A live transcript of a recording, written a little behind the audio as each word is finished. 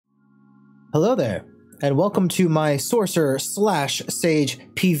Hello there, and welcome to my Sorcerer / Sage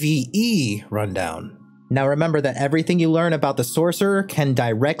PvE rundown. Now remember that everything you learn about the Sorcerer can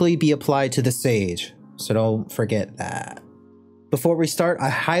directly be applied to the Sage, so don't forget that. Before we start, I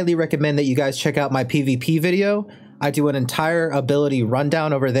highly recommend that you guys check out my PvP video. I do an entire ability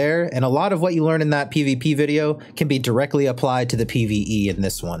rundown over there, and a lot of what you learn in that PvP video can be directly applied to the PvE in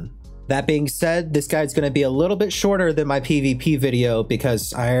this one. That being said, this guide's going to be a little bit shorter than my PvP video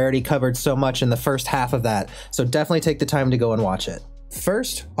because I already covered so much in the first half of that, so definitely take the time to go and watch it.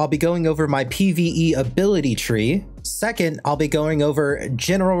 First, I'll be going over my PvE ability tree. Second, I'll be going over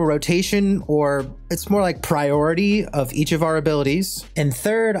general rotation, or it's more like priority of each of our abilities. And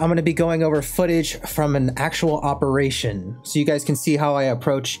third, I'm going to be going over footage from an actual operation, so you guys can see how I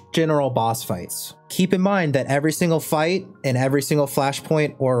approach general boss fights. Keep in mind that every single fight and every single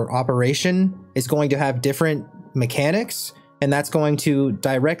flashpoint or operation is going to have different mechanics, and that's going to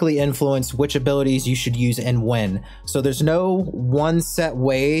directly influence which abilities you should use and when. So there's no one set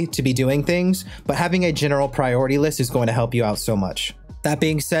way to be doing things, but having a general priority list is going to help you out so much. That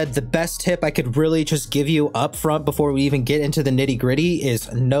being said, the best tip I could really just give you up front before we even get into the nitty-gritty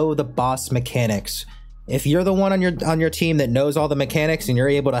is know the boss mechanics. If you're the one on your team that knows all the mechanics and you're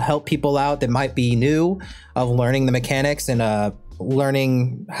able to help people out that might be new of learning the mechanics and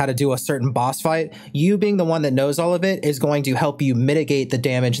learning how to do a certain boss fight, you being the one that knows all of it is going to help you mitigate the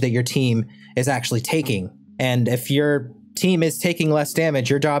damage that your team is actually taking. And if your team is taking less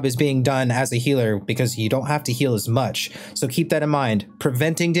damage, your job is being done as a healer because you don't have to heal as much. So keep that in mind.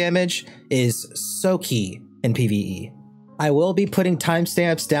 Preventing damage is so key in PvE. I will be putting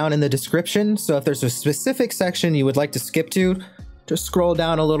timestamps down in the description, so if there's a specific section you would like to skip to, just scroll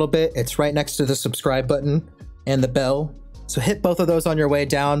down a little bit. It's right next to the subscribe button and the bell. So hit both of those on your way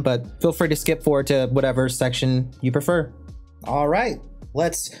down, but feel free to skip forward to whatever section you prefer. All right,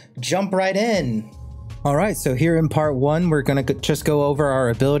 let's jump right in. All right, so here in part one, we're gonna just go over our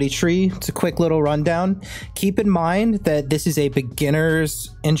ability tree. It's a quick little rundown. Keep in mind that this is a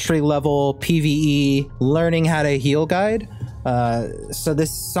beginner's entry-level PvE learning how to heal guide. So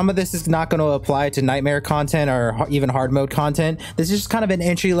some of this is not going to apply to nightmare content or even hard mode content. This is just kind of an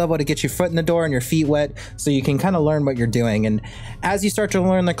entry level to get your foot in the door and your feet wet so you can kind of learn what you're doing. And as you start to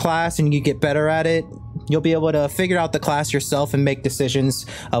learn the class and you get better at it, you'll be able to figure out the class yourself and make decisions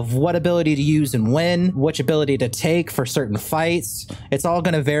of what ability to use and when, which ability to take for certain fights. It's all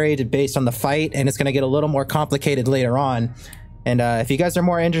going to vary based on the fight, and it's going to get a little more complicated later on. And if you guys are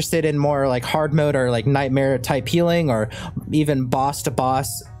more interested in more like hard mode or like nightmare type healing, or even boss to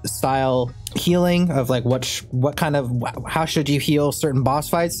boss style healing of like how should you heal certain boss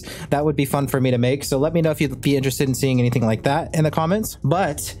fights, that would be fun for me to make. So let me know if you'd be interested in seeing anything like that in the comments.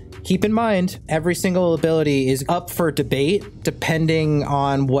 But keep in mind, every single ability is up for debate depending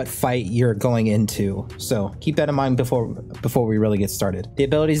on what fight you're going into. So keep that in mind before we really get started. The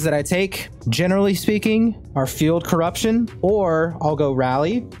abilities that I take, generally speaking, are Field Corruption, or I'll go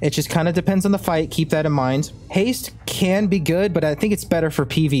Rally. It just kind of depends on the fight. Keep that in mind. Haste can be good, but I think it's better for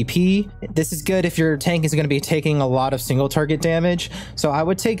PvP. This is good if your tank is going to be taking a lot of single target damage. So I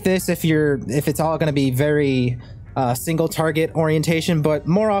would take this if it's all going to be very single target orientation, but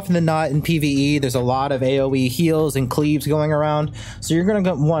more often than not in PvE, there's a lot of AoE heals and cleaves going around, so you're going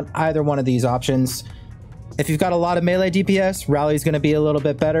to want either one of these options. If you've got a lot of melee DPS, Rally is going to be a little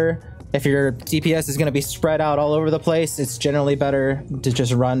bit better. If your DPS is going to be spread out all over the place, it's generally better to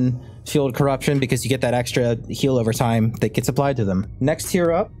just run Field Corruption because you get that extra heal over time that gets applied to them. Next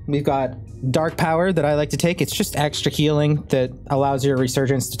tier up, we've got Dark Power that I like to take. It's just extra healing that allows your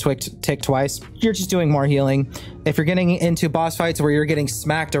Resurgence to tick twice. You're just doing more healing. If you're getting into boss fights where you're getting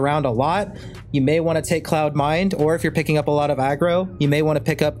smacked around a lot, you may want to take Cloud Mind, or if you're picking up a lot of aggro, you may want to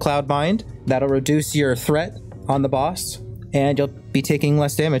pick up Cloud Mind. That'll reduce your threat on the boss, and you'll be taking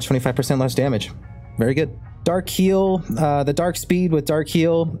less damage, 25% less damage. Very good. Dark Heal, the Dark Speed with Dark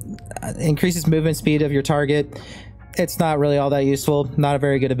Heal increases movement speed of your target. It's not really all that useful. Not a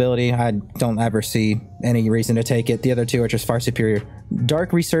very good ability. I don't ever see any reason to take it. The other two are just far superior.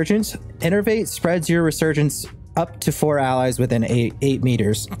 Dark Resurgence. Innervate spreads your Resurgence up to 4 allies within 8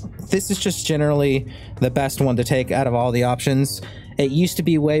 meters. This is just generally the best one to take out of all the options. It used to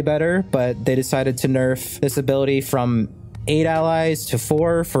be way better, but they decided to nerf this ability from 8 allies to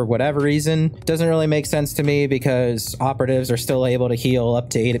 4 for whatever reason. Doesn't really make sense to me because operatives are still able to heal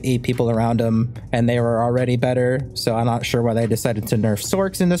up to 8 people around them, and they were already better, so I'm not sure why they decided to nerf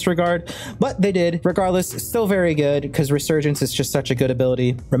Sorks in this regard, but they did. Regardless, still very good because Resurgence is just such a good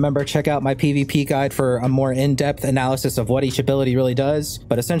ability. Remember, check out my PvP guide for a more in-depth analysis of what each ability really does,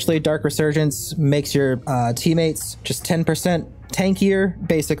 but essentially Dark Resurgence makes your teammates just 10% tankier,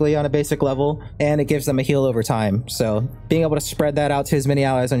 basically, on a basic level, and it gives them a heal over time. So being able to spread that out to as many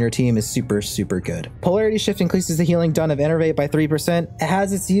allies on your team is super, super good. Polarity Shift increases the healing done of Innervate by 3%.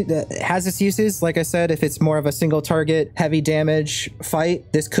 It has its uses. Like I said, if it's more of a single target, heavy damage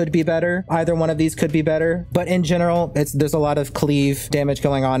fight, this could be better. Either one of these could be better. But in general, there's a lot of cleave damage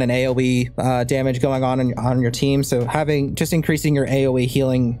going on and AoE damage going on your team. So just increasing your AoE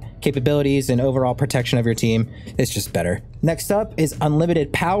healing capabilities and overall protection of your team is just better. Next up is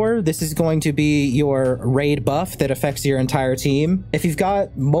Unlimited Power. This is going to be your raid buff that affects your entire team. If you've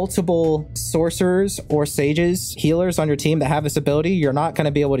got multiple sorcerers or sages, healers on your team that have this ability, you're not going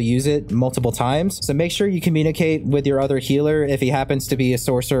to be able to use it multiple times. So make sure you communicate with your other healer if he happens to be a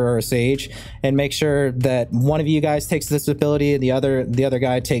sorcerer or a sage, and make sure that one of you guys takes this ability and the other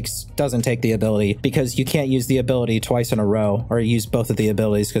guy doesn't take the ability, because you can't use the ability twice in a row or use both of the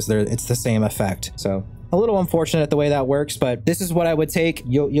abilities because it's the same effect. So a little unfortunate the way that works, but this is what I would take.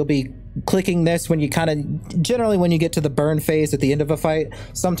 You'll be clicking this when you generally when you get to the burn phase at the end of a fight.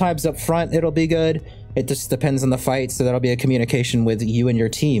 Sometimes up front it'll be good. It just depends on the fight, so that'll be a communication with you and your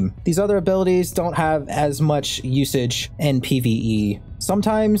team. These other abilities don't have as much usage in PvE.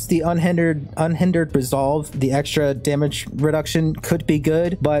 Sometimes the unhindered resolve, the extra damage reduction, could be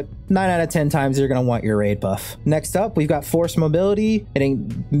good, but 9 out of 10 times you're going to want your raid buff. Next up, we've got Force Mobility.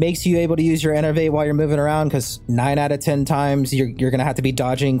 It makes you able to use your Innervate while you're moving around, because 9 out of 10 times you're going to have to be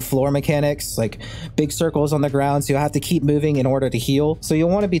dodging floor mechanics, like big circles on the ground, so you'll have to keep moving in order to heal. So you'll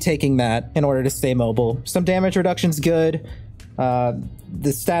want to be taking that in order to stay mobile. Some damage reduction's good.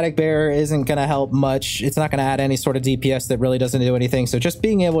 The static bearer isn't going to help much. It's not going to add any sort of DPS that really doesn't do anything. So just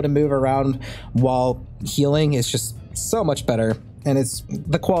being able to move around while healing is just so much better. And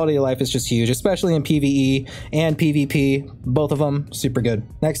the quality of life is just huge, especially in PvE and PvP, both of them super good.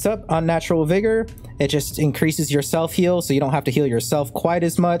 Next up, Unnatural Vigor. It just increases your self heal, so you don't have to heal yourself quite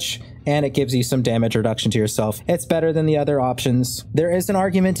as much, and it gives you some damage reduction to yourself. It's better than the other options. There is an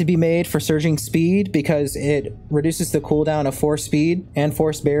argument to be made for Surging Speed, because it reduces the cooldown of Force Speed and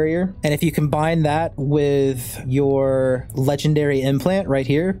Force Barrier. And if you combine that with your Legendary Implant right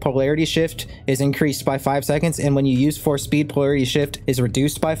here, Polarity Shift is increased by 5 seconds, and when you use Force Speed, Polarity Shift is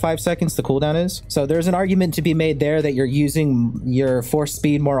reduced by 5 seconds, the cooldown is. So there's an argument to be made there that you're using your Force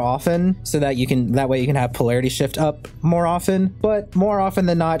Speed more often, so that that way you can have Polarity Shift up more often. But more often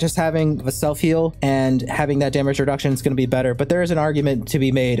than not, just having a self heal and having that damage reduction is going to be better. But there is an argument to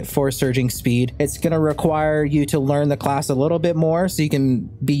be made for Surging Speed. It's going to require you to learn the class a little bit more, so you can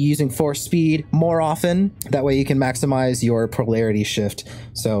be using Force Speed more often. That way you can maximize your Polarity Shift.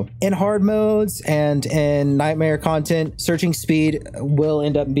 So in hard modes and in Nightmare content, Surging Speed will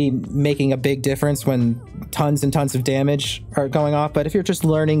end up making a big difference when tons and tons of damage are going off. But if you're just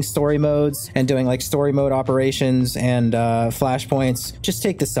learning story modes and doing like story mode operations and flashpoints, just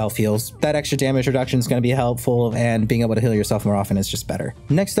take the self heals. That extra damage reduction is going to be helpful, and being able to heal yourself more often is just better.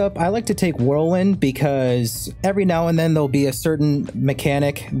 Next up, I like to take Whirlwind, because every now and then there'll be a certain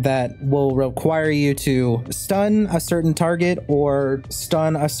mechanic that will require you to stun a certain target or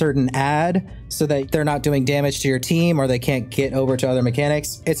stun a certain ad, so that they're not doing damage to your team or they can't get over to other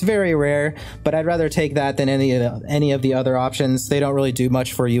mechanics. It's very rare, but I'd rather take that than any of the other options. They don't really do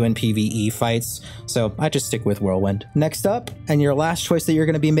much for you in PvE fights, so I just stick with Whirlwind. Next up, and your last choice that you're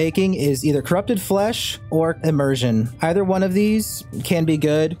going to be making, is either Corrupted Flesh or Immersion. Either one of these can be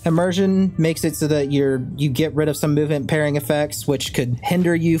good. Immersion makes it so that you get rid of some movement pairing effects, which could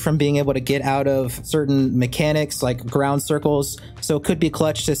hinder you from being able to get out of certain mechanics like ground circles, so it could be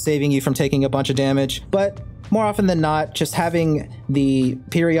clutch to saving you from taking a bunch of damage. But more often than not, just having the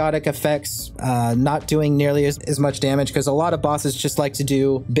periodic effects not doing nearly as much damage, because a lot of bosses just like to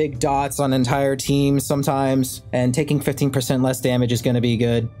do big dots on entire teams sometimes, and taking 15% less damage is going to be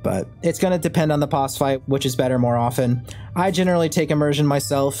good, but it's going to depend on the boss fight, which is better more often. I generally take Immersion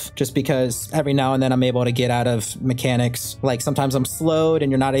myself, just because every now and then I'm able to get out of mechanics. Like sometimes I'm slowed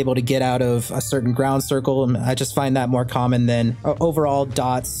and you're not able to get out of a certain ground circle, and I just find that more common than overall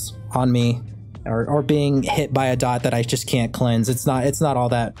dots on me. Or being hit by a dot that I just can't cleanse. It's not all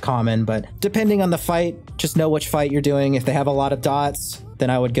that common, but depending on the fight, just know which fight you're doing. If they have a lot of dots, then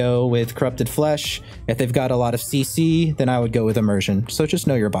I would go with Corrupted Flesh. If they've got a lot of CC, then I would go with Immersion. So just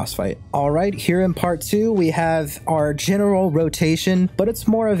know your boss fight. All right, here in part 2, we have our general rotation, but it's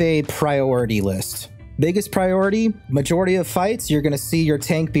more of a priority list. Biggest priority, majority of fights, you're gonna see your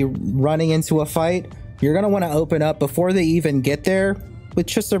tank be running into a fight. You're gonna wanna open up before they even get there with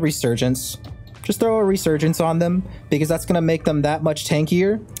just a Resurgence. Just throw a Resurgence on them, because that's going to make them that much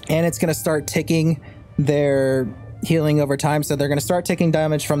tankier, and it's going to start ticking their healing over time, so they're going to start taking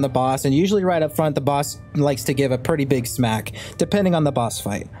damage from the boss, and usually right up front the boss likes to give a pretty big smack depending on the boss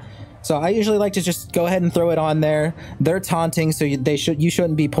fight. So I usually like to just go ahead and throw it on there. They're taunting, so you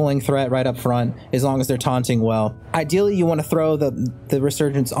shouldn't be pulling threat right up front as long as they're taunting well. Ideally, you want to throw the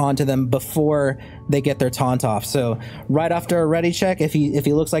resurgence onto them before they get their taunt off. So right after a ready check, if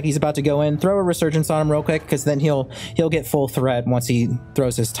he looks like he's about to go in, throw a resurgence on him real quick, because then he'll get full threat once he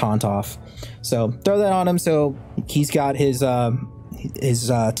throws his taunt off. So throw that on him so he's got his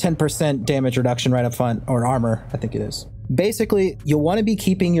 10% damage reduction right up front, or armor, I think it is. Basically, you'll want to be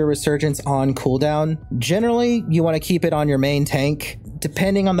keeping your resurgence on cooldown. Generally, you want to keep it on your main tank.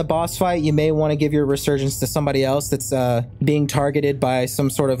 Depending on the boss fight, you may want to give your resurgence to somebody else that's being targeted by some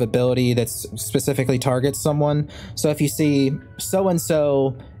sort of ability that specifically targets someone. So if you see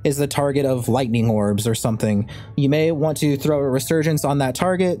so-and-so is the target of lightning orbs or something, you may want to throw a resurgence on that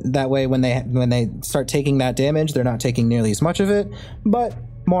target. That way, when they start taking that damage, they're not taking nearly as much of it. But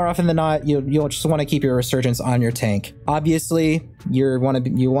more often than not, you'll just want to keep your resurgence on your tank. Obviously, you want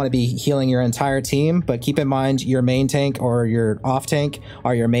to be healing your entire team, but keep in mind your main tank or your off tank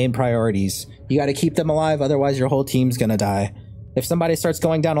are your main priorities. You got to keep them alive, otherwise your whole team's gonna die. If somebody starts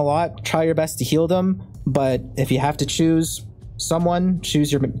going down a lot, try your best to heal them, but if you have to choose someone,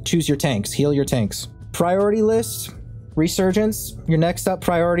 choose your tanks, heal your tanks. Priority list. Resurgence, your next up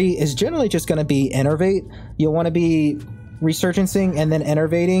priority is generally just going to be Innervate. You'll want to be resurgencing and then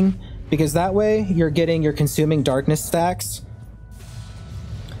innervating, because that way you're getting your consuming darkness stacks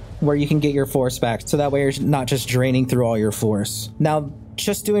where you can get your force back, so that way you're not just draining through all your force. Now,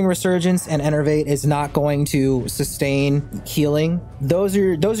 just doing resurgence and innervate is not going to sustain healing. Those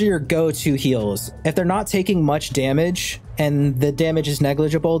are your go-to heals. If they're not taking much damage and the damage is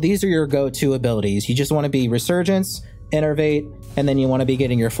negligible, these are your go-to abilities. You just want to be resurgence, innervate, and then you want to be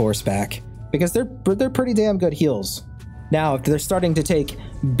getting your force back, because they're pretty damn good heals. Now, if they're starting to take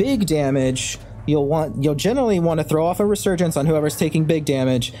big damage, you'll generally want to throw off a resurgence on whoever's taking big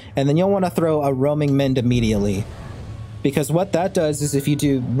damage, and then you'll want to throw a roaming mend immediately. Because what that does is if you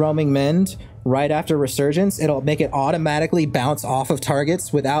do roaming mend right after resurgence, it'll make it automatically bounce off of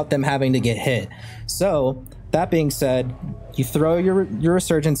targets without them having to get hit. So that being said, you throw your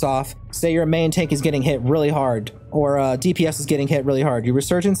resurgence off. Say your main tank is getting hit really hard, or DPS is getting hit really hard. You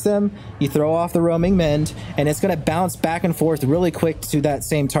resurgence them, you throw off the roaming mend, and it's going to bounce back and forth really quick to that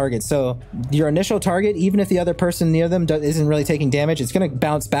same target. So your initial target, even if the other person near them isn't really taking damage, it's going to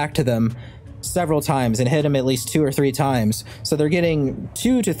bounce back to them several times and hit them at least 2 or 3 times. So they're getting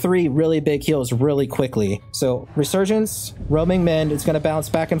 2 to 3 really big heals really quickly. So resurgence, roaming mend, it's going to bounce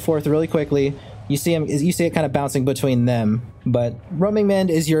back and forth really quickly. You see it kind of bouncing between them, but roaming mend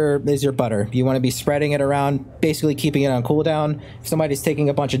is your butter. You want to be spreading it around, basically keeping it on cooldown. If somebody's taking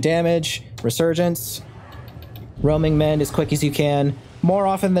a bunch of damage, resurgence, roaming mend as quick as you can. More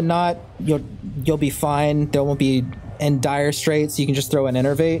often than not, you'll be fine. They won't be in dire straits. You can just throw an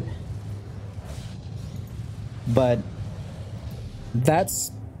innervate. But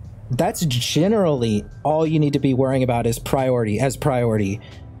that's generally all you need to be worrying about is priority.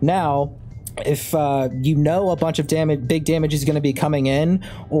 Now, if you know a bunch of big damage is going to be coming in,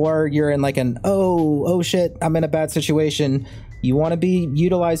 or you're in like an oh shit, I'm in a bad situation, you want to be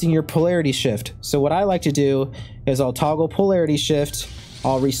utilizing your polarity shift. So what I like to do is I'll toggle polarity shift,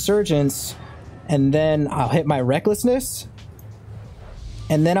 I'll resurgence, and then I'll hit my recklessness,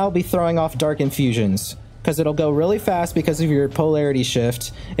 and then I'll be throwing off dark infusions, because it'll go really fast because of your polarity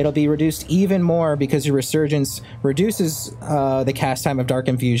shift. It'll be reduced even more because your resurgence reduces the cast time of dark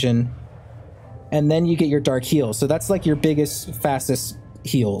infusion, and then you get your dark heal. So that's like your biggest, fastest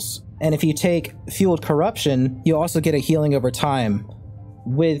heals. And if you take fueled corruption, you also get a healing over time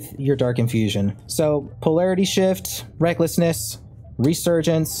with your dark infusion. So polarity shift, recklessness,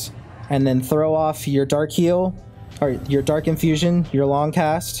 resurgence, and then throw off your dark heal, or your dark infusion, your long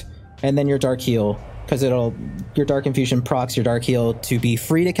cast, and then your dark heal, because your dark infusion procs your dark heal to be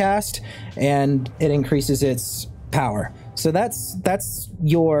free to cast, and it increases its power. So that's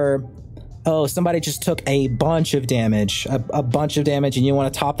your, oh, somebody just took a bunch of damage, a bunch of damage, and you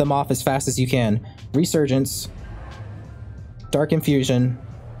want to top them off as fast as you can. Resurgence, dark infusion,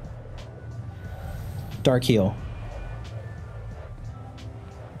 dark heal.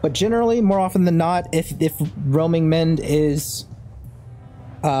 But generally, more often than not, if roaming mend is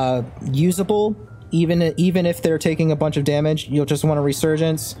usable, even if they're taking a bunch of damage, you'll just want a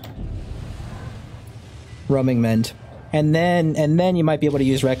resurgence, roaming mend, and then you might be able to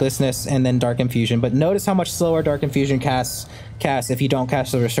use recklessness and then dark infusion. But notice how much slower dark infusion casts if you don't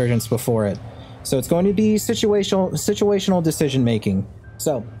cast the resurgence before it. So it's going to be situational decision making.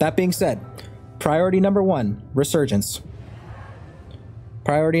 So that being said, Priority number 1, Resurgence.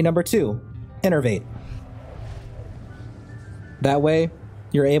 Priority number 2, Innervate. That way,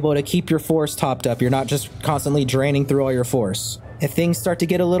 you're able to keep your force topped up. You're not just constantly draining through all your force. If things start to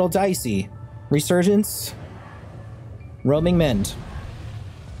get a little dicey, Resurgence, Roaming Mend.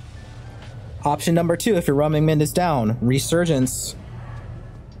 Option number 2, if your Roaming Mend is down, Resurgence,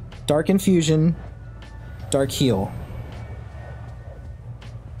 Dark Infusion, Dark Heal.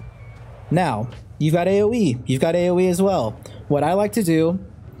 Now, you've got AoE. You've got AoE as well. What I like to do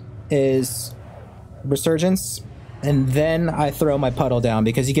is Resurgence, and then I throw my puddle down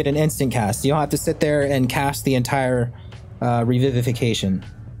because you get an instant cast. You don't have to sit there and cast the entire Revivification.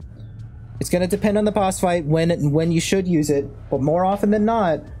 It's going to depend on the boss fight when you should use it, but more often than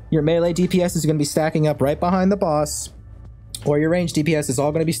not, your melee DPS is going to be stacking up right behind the boss, or your range DPS is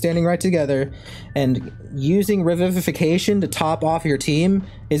all going to be standing right together, and using Revivification to top off your team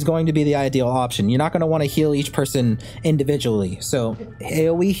is going to be the ideal option. You're not going to want to heal each person individually. So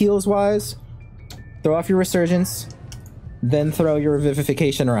AoE heals wise, throw off your Resurgence, then throw your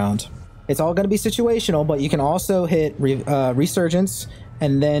Revivification around. It's all going to be situational, but you can also hit Resurgence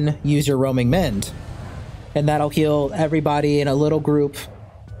and then use your Roaming Mend. And that'll heal everybody in a little group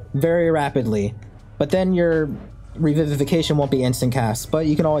very rapidly. But then your Revivification won't be instant cast, but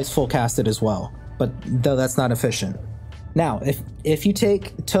you can always full cast it as well. But though that's not efficient. Now, if you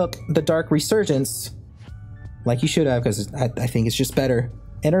took the Dark Resurgence, like you should have, because I think it's just better,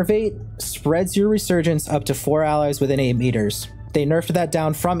 Innervate spreads your Resurgence up to 4 allies within 8 meters. They nerfed that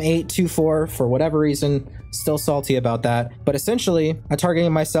down from 8 to 4 for whatever reason. Still salty about that. But essentially, I'm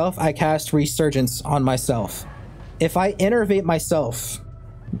targeting myself, I cast Resurgence on myself. If I Innervate myself,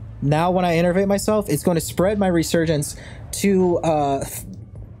 now when I Innervate myself, it's going to spread my Resurgence to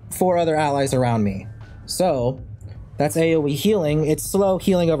 4 other allies around me. So that's AoE healing. It's slow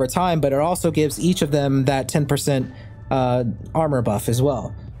healing over time, but it also gives each of them that 10% armor buff as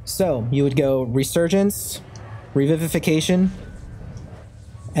well. So you would go Resurgence, Revivification,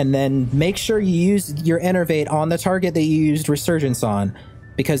 and then make sure you use your Innervate on the target that you used Resurgence on,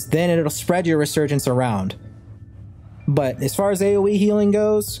 because then it'll spread your Resurgence around. But as far as AoE healing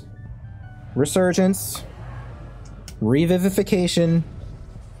goes, Resurgence, Revivification,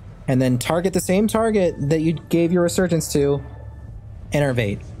 and then target the same target that you gave your Resurgence to,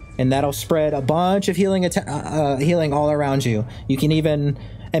 Innervate. And that'll spread a bunch of healing all around you. You can even,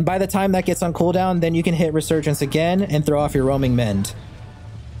 and by the time that gets on cooldown, then you can hit Resurgence again and throw off your Roaming Mend.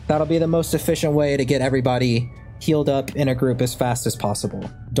 That'll be the most efficient way to get everybody healed up in a group as fast as possible.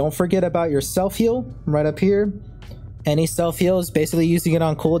 Don't forget about your self-heal right up here. Any self-heal is basically using it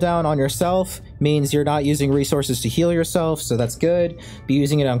on cooldown on yourself, means you're not using resources to heal yourself, so that's good. Be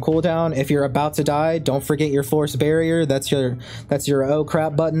using it on cooldown. If you're about to die, don't forget your force barrier. That's your oh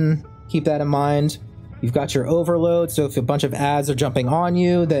crap button. Keep that in mind. You've got your overload, so if a bunch of adds are jumping on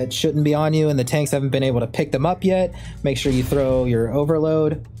you that shouldn't be on you and the tanks haven't been able to pick them up yet, make sure you throw your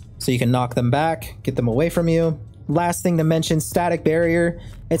overload so you can knock them back, get them away from you. Last thing to mention, static barrier.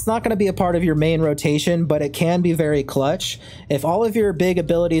 It's not going to be a part of your main rotation, but it can be very clutch. If all of your big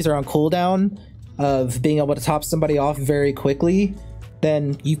abilities are on cooldown of being able to top somebody off very quickly,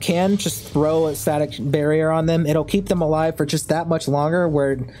 then you can just throw a static barrier on them. It'll keep them alive for just that much longer,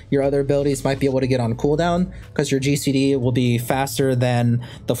 where your other abilities might be able to get on cooldown, because your GCD will be faster than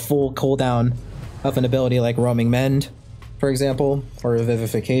the full cooldown of an ability like Roaming Mend, for example, or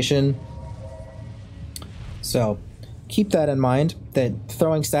Revivification. So keep that in mind, that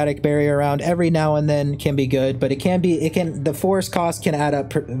throwing static barrier around every now and then can be good, but the force cost can add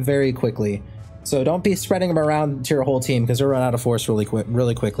up very quickly. So don't be spreading them around to your whole team, because they'll run out of force really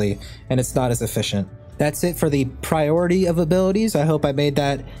quickly, and it's not as efficient. That's it for the priority of abilities. I hope I made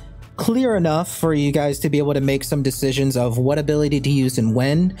that clear enough for you guys to be able to make some decisions of what ability to use and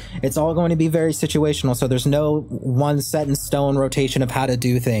when. It's all going to be very situational, so there's no one set in stone rotation of how to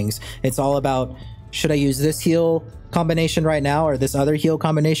do things. It's all about, should I use this heal combination right now or this other heal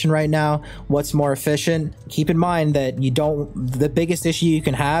combination right now? What's more efficient? Keep in mind that the biggest issue you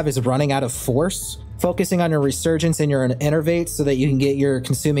can have is running out of force. Focusing on your Resurgence and your Innervate so that you can get your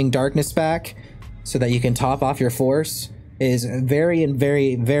Consuming Darkness back, so that you can top off your force, is very,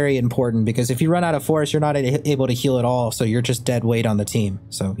 very important, because if you run out of force, you're not able to heal at all, so you're just dead weight on the team.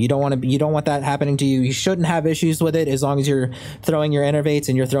 So you don't want that happening to you. You shouldn't have issues with it as long as you're throwing your Innervates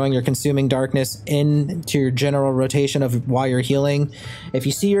and you're throwing your Consuming Darkness into your general rotation of while you're healing. If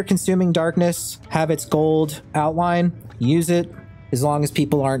you see your Consuming Darkness have its gold outline, use it as long as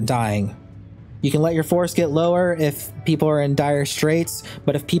people aren't dying. You can let your force get lower if people are in dire straits,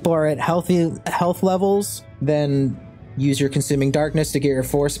 but if people are at health levels, then use your Consuming Darkness to get your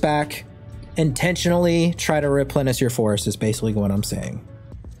force back. intentionally try to replenish your force is basically what I'm saying.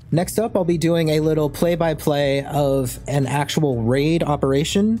 Next up, I'll be doing a little play-by-play of an actual raid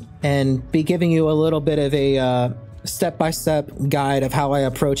operation and be giving you a little bit of a step-by-step guide of how I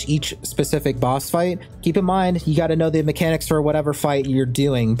approach each specific boss fight. Keep in mind, you got to know the mechanics for whatever fight you're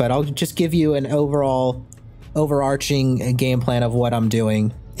doing, but I'll just give you an overarching game plan of what I'm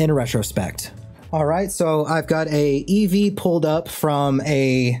doing in retrospect. All right, so I've got a EV pulled up from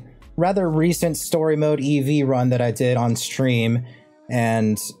a rather recent story mode EV run that I did on stream,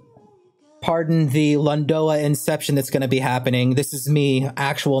 and pardon the Londowa inception that's going to be happening. This is me,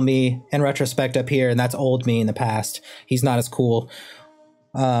 actual me, in retrospect up here, and that's old me in the past. He's not as cool.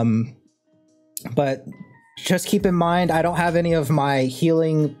 But just keep in mind, I don't have any of my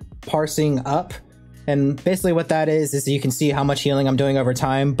healing parsing up. And basically what that is you can see how much healing I'm doing over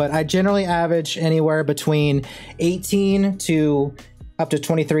time. But I generally average anywhere between 18 to up to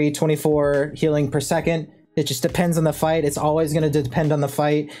 23, 24 healing per second. It just depends on the fight. It's always going to depend on the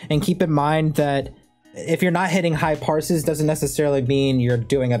fight. And keep in mind that if you're not hitting high parses, doesn't necessarily mean you're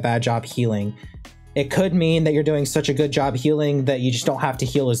doing a bad job healing. It could mean that you're doing such a good job healing that you just don't have to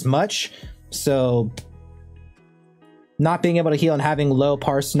heal as much. So not being able to heal and having low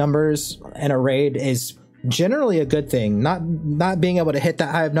parse numbers in a raid is generally a good thing. Not being able to hit that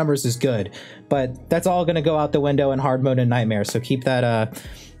high of numbers is good, but that's all going to go out the window in hard mode and nightmare. So keep that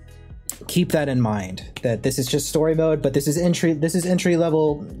in mind, that this is just story mode, but this is entry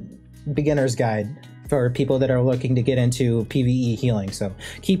level beginner's guide for people that are looking to get into PvE healing. So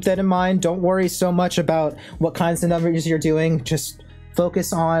keep that in mind. Don't worry so much about what kinds of numbers you're doing. Just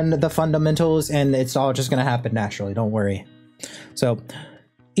focus on the fundamentals and it's all just going to happen naturally. Don't worry. So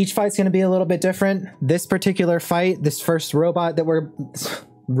each fight's going to be a little bit different. This particular fight, this first robot that we're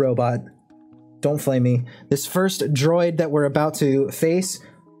don't flame me. This first droid that we're about to face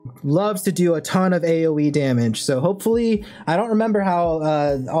loves to do a ton of AoE damage. So hopefully, I don't remember how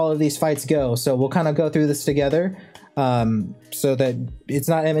all of these fights go, so we'll kind of go through this together so that it's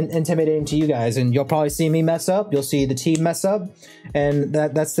not intimidating to you guys, and you'll probably see me mess up, you'll see the team mess up, and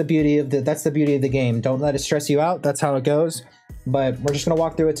that's the beauty of the game. Don't let it stress you out. That's how it goes. But we're just going to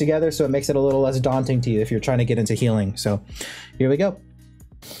walk through it together so it makes it a little less daunting to you if you're trying to get into healing. So here we go.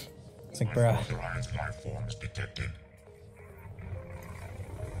 It's like, bruh.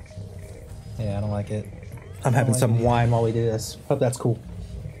 Yeah, I don't like it. I'm having some wine while we do this. Hope that's cool.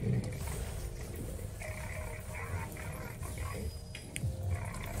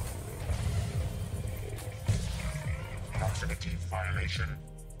 Proximity violation.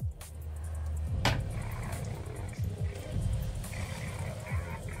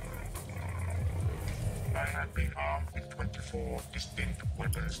 I have been armed with 24 distinct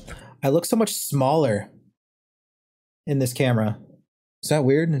weapons. I look so much smaller in this camera. Is that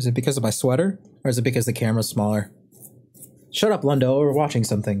weird? Is it because of my sweater? Or is it because the camera's smaller? Shut up, Londowa. We're watching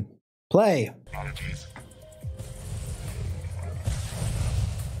something. Play! Apologies.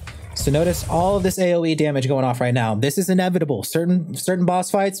 So notice all of this AoE damage going off right now. This is inevitable. Certain boss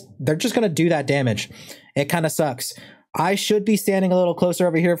fights, they're just going to do that damage. It kind of sucks. I should be standing a little closer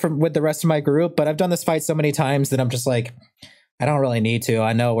over here with the rest of my group, but I've done this fight so many times that I'm just like, I don't really need to.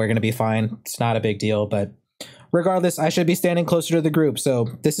 I know we're going to be fine. It's not a big deal, but regardless, I should be standing closer to the group. So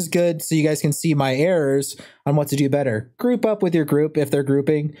this is good so you guys can see my errors on what to do better. Group up with your group if they're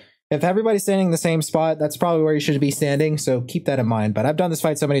grouping. If everybody's standing in the same spot, that's probably where you should be standing. So keep that in mind. But I've done this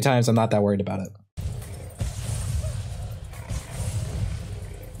fight so many times, I'm not that worried about it.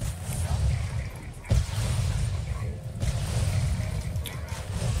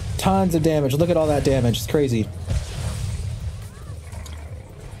 Tons of damage. Look at all that damage. It's crazy.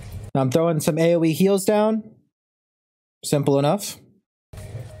 Now I'm throwing some AoE heals down. Simple enough.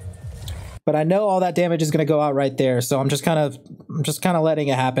 But I know all that damage is going to go out right there, so I'm just kind of letting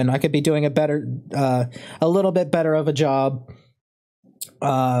it happen. I could be doing a little bit better of a job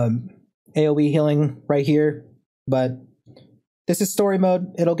AoE healing right here, but this is story mode.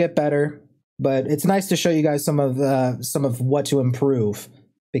 It'll get better, but it's nice to show you guys some of what to improve,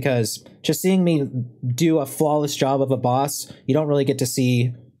 because just seeing me do a flawless job of a boss, you don't really get to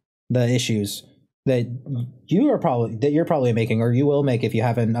see the issues that you're probably making, or you will make if you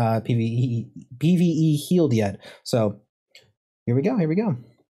haven't PvE healed yet. So here we go.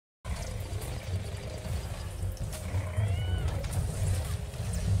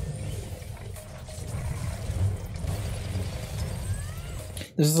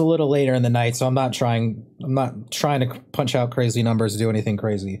 This is a little later in the night, so I'm not trying to punch out crazy numbers, do anything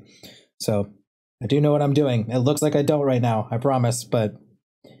crazy. So I do know what I'm doing. It looks like I don't right now, I promise, but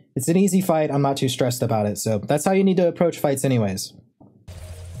it's an easy fight. I'm not too stressed about it. So that's how you need to approach fights anyways.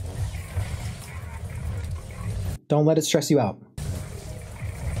 Don't let it stress you out.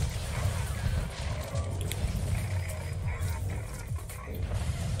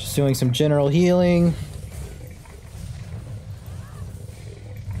 Just doing some general healing.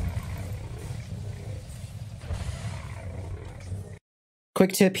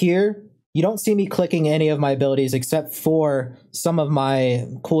 Quick tip here. You don't see me clicking any of my abilities except for some of my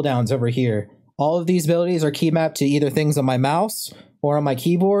cooldowns over here. All of these abilities are key mapped to either things on my mouse or on my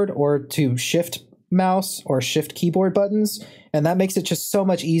keyboard or to shift mouse or shift keyboard buttons. And that makes it just so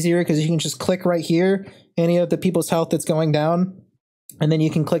much easier because you can just click right here, any of the people's health that's going down. And then you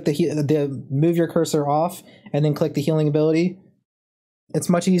can click the move your cursor off and then click the healing ability. It's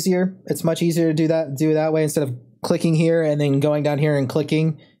much easier. It's much easier to do that way instead of clicking here and then going down here and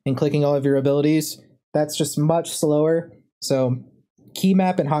clicking all of your abilities. That's just much slower. So key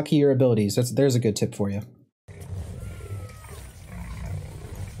map and hotkey your abilities. There's a good tip for you.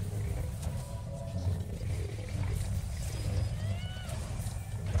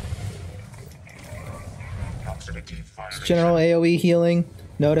 General AoE healing.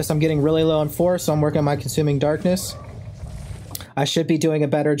 Notice I'm getting really low on force, so I'm working on my consuming darkness. I should be doing a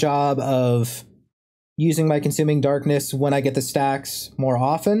better job of using my consuming darkness when I get the stacks more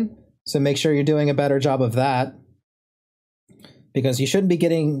often. So make sure you're doing a better job of that, because you shouldn't be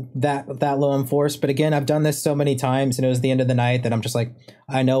getting that low on force. But again, I've done this so many times and it was the end of the night that I'm just like,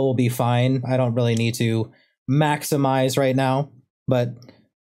 I know we'll be fine. I don't really need to maximize right now. But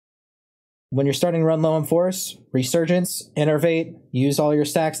when you're starting to run low on force, resurgence, innervate, use all your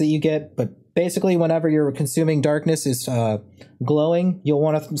stacks that you get. But basically, whenever your consuming darkness is glowing, you'll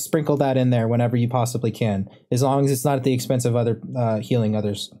want to sprinkle that in there whenever you possibly can, as long as it's not at the expense of other healing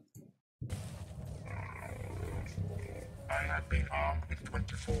others. I have been armed with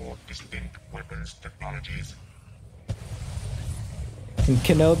 24 distinct weapons technologies. And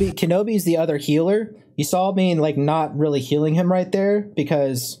Kenobi's the other healer. You saw me like not really healing him right there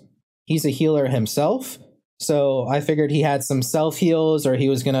because he's a healer himself. So I figured he had some self heals or he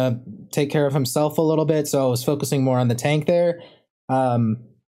was going to take care of himself a little bit. So I was focusing more on the tank there.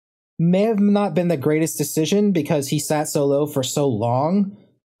 May have not been the greatest decision because he sat so low for so long.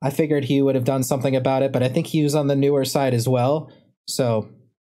 I figured he would have done something about it, but I think he was on the newer side as well. So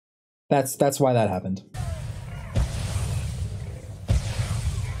that's why that happened.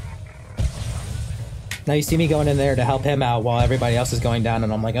 Now you see me going in there to help him out while everybody else is going down,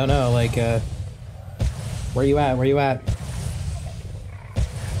 and I'm like, oh no, like, where you at? Where you at?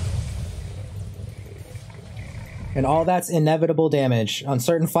 And all that's inevitable damage. On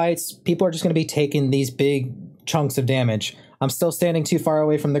certain fights, people are just going to be taking these big chunks of damage. I'm still standing too far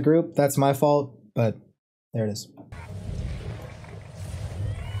away from the group. That's my fault, but there it is.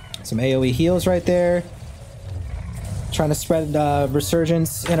 Some AoE heals right there. Trying to spread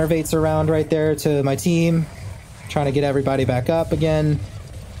resurgence innervates around right there to my team. Trying to get everybody back up again.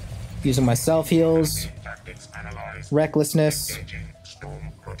 Using my self heals. Recklessness.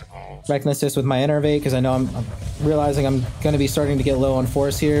 Recklessness with my innervate because I know I'm realizing I'm going to be starting to get low on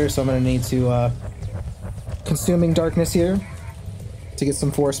force here, so I'm going to need to consuming darkness here to get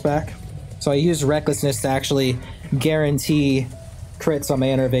some force back. So I use recklessness to actually guarantee crits on my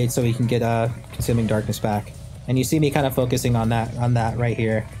innervate so we can get consuming darkness back. And you see me kind of focusing on that right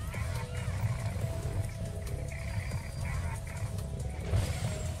here.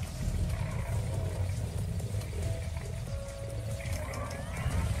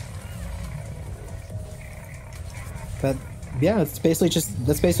 But yeah, that's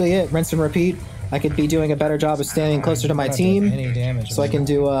basically it. Rinse and repeat. I could be doing a better job of standing closer to my team, so I can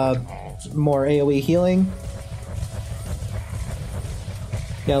do more AoE healing.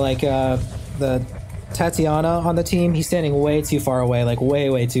 Yeah, like the Tatiana on the team, he's standing way too far away, like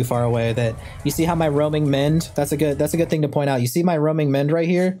way too far away. That you see how my roaming mend, that's a good thing to point out. You see my roaming mend right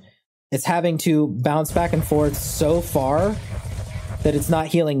here? It's having to bounce back and forth so far that it's not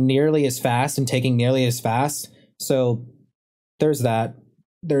healing nearly as fast and taking nearly as fast. So there's that.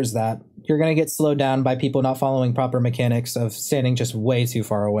 You're going to get slowed down by people not following proper mechanics of standing just way too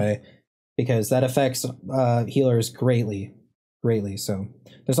far away, because that affects healers greatly. So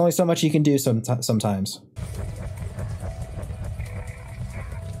there's only so much you can do sometimes.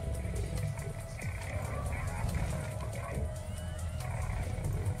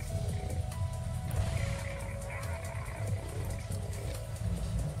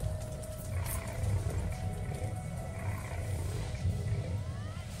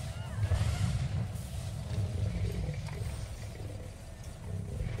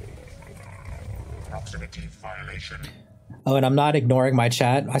 Proximity violation. Oh, and I'm not ignoring my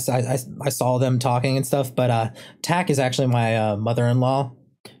chat. I saw them talking and stuff, but Tack is actually my mother-in-law.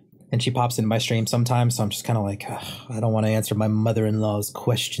 and she pops into my stream sometimes, so I'm just kind of like, ugh, I don't want to answer my mother-in-law's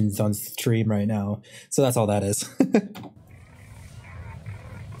questions on stream right now. So that's all that is.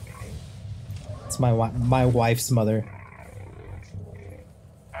 It's my wife's mother.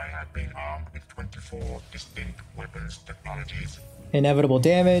 I have been armed with 24 distinct weapons technologies. Inevitable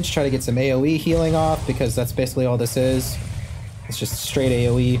damage, try to get some AoE healing off, because that's basically all this is. It's just straight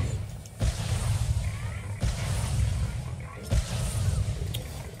AoE.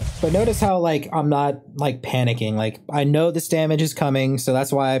 But notice how, like, I'm not, like, panicking. Like, I know this damage is coming, so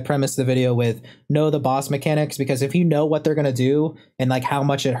that's why I premised the video with know the boss mechanics, because if you know what they're gonna do and, like, how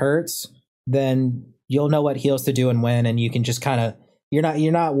much it hurts, then you'll know what heals to do and when, and you can just kind of,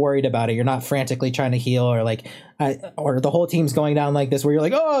 you're not worried about it. You're not frantically trying to heal, or, like, or the whole team's going down like this, where you're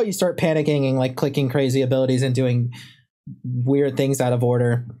like, oh, you start panicking and, like, clicking crazy abilities and doing weird things out of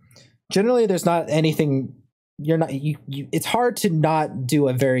order. Generally, there's not anything... it's hard to not do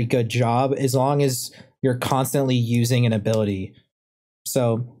a very good job as long as you're constantly using an ability.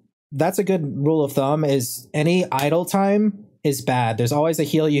 So that's a good rule of thumb, is any idle time is bad. There's always a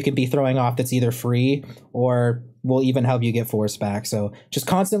heal you can be throwing off that's either free or will even help you get force back. So just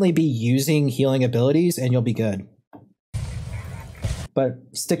constantly be using healing abilities and you'll be good. But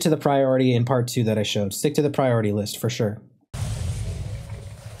stick to the priority in part 2 that I showed. Stick to the priority list for sure.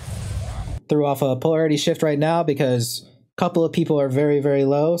 Threw off a polarity shift right now because a couple of people are very, very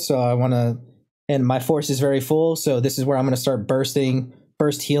low. So I want to, and my force is very full. So this is where I'm going to start burst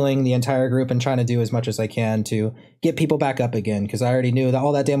healing the entire group and trying to do as much as I can to get people back up again. Because I already knew that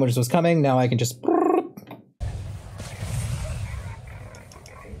all that damage was coming. Now I can just...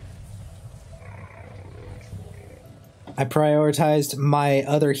 I prioritized my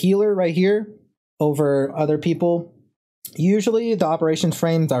other healer right here over other people. Usually the operations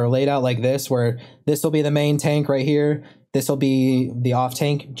frames are laid out like this, where this will be the main tank right here. This will be the off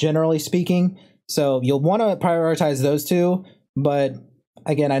tank, generally speaking. So you'll want to prioritize those two. But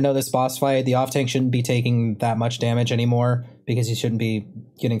again, I know this boss fight, the off tank shouldn't be taking that much damage anymore because he shouldn't be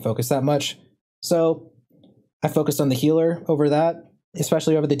getting focused that much. So I focused on the healer over that,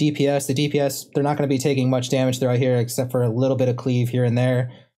 especially over the DPS. The DPS, they're not going to be taking much damage throughout here except for a little bit of cleave here and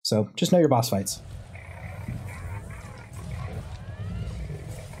there. So just know your boss fights.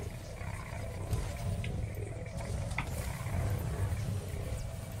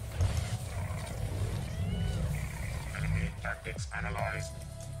 Tactics analyzed.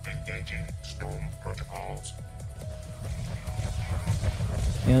 Engaging storm protocols.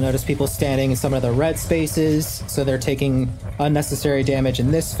 You'll notice people standing in some of the red spaces, so they're taking unnecessary damage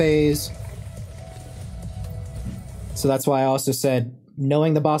in this phase. So that's why I also said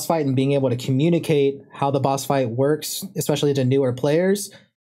knowing the boss fight and being able to communicate how the boss fight works, especially to newer players,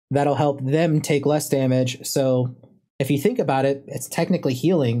 that'll help them take less damage. So if you think about it, it's technically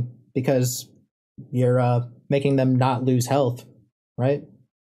healing because you're making them not lose health, right?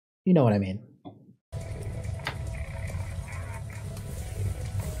 You know what I mean.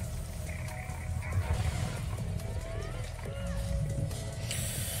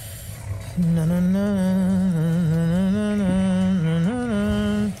 Na, na, na, na, na, na,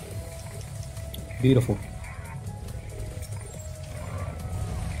 na. Beautiful.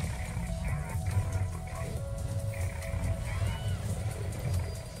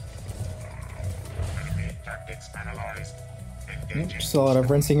 Just a lot of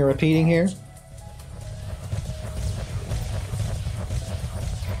rinsing and repeating here.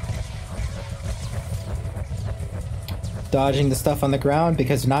 Dodging the stuff on the ground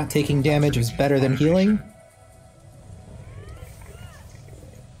because not taking damage is better than healing.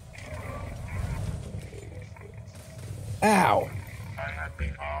 Ow!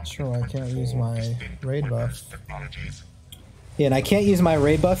 Sure, I can't use my raid buff. Yeah, and I can't use my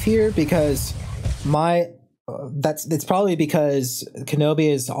raid buff here because my... it's probably because Kenobi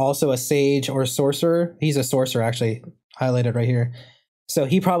is also a sage or sorcerer. He's a sorcerer, actually, highlighted right here. So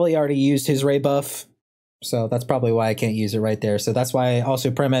he probably already used his raid buff. So that's probably why I can't use it right there. So that's why I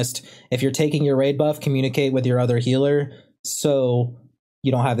also premised, if you're taking your raid buff, communicate with your other healer so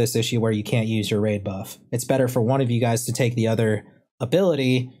you don't have this issue where you can't use your raid buff. It's better for one of you guys to take the other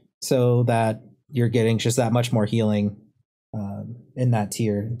ability so that you're getting just that much more healing in that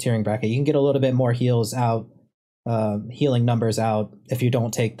tiering bracket. You can get a little bit more heals out, healing numbers out if you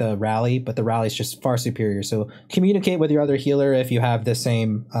don't take the rally, but the rally is just far superior. So communicate with your other healer if you have the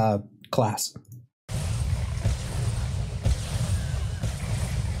same class.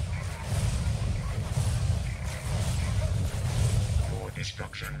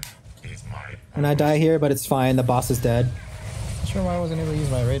 And I die here, but it's fine. The boss is dead. Not sure why I wasn't able to use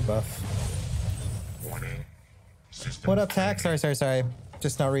my raid buff. What up, Tack? Sorry.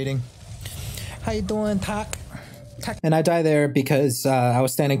 Just not reading. How you doing, Tak? And I die there because I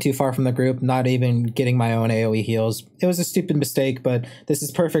was standing too far from the group, not even getting my own AoE heals. It was a stupid mistake, but this is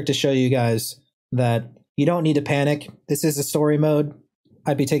perfect to show you guys that you don't need to panic. This is a story mode.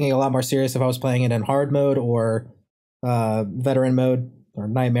 I'd be taking it a lot more serious if I was playing it in hard mode or veteran mode or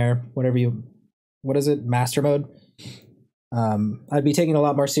nightmare, whatever you, what is it? Master mode. I'd be taking it a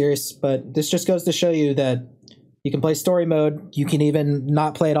lot more serious, but this just goes to show you that you can play story mode. You can even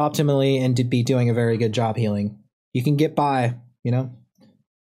not play it optimally and be doing a very good job healing. You can get by, you know.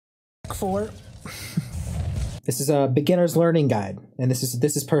 4. This is a beginner's learning guide, and this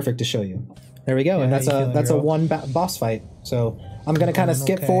is perfect to show you. There we go, yeah, and that's a one boss fight. So I'm gonna kind of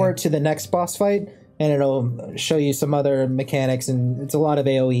skip forward to the next boss fight, and it'll show you some other mechanics, and it's a lot of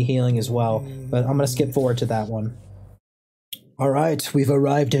AoE healing as well. But I'm gonna skip forward to that one. All right, we've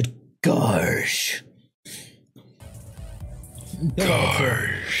arrived at Garsh.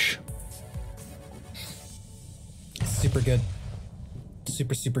 Garsh. Super good.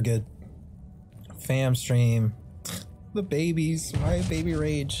 Super good. Fam stream. The babies. Why baby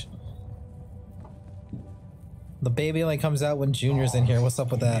rage? The baby only comes out when Junior's in here. What's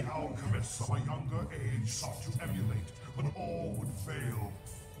up with that? The alchemists of a younger age sought to emulate, but all would fail.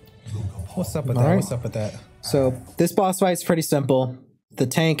 What's up with that? What's up with that? So this boss fight's pretty simple. The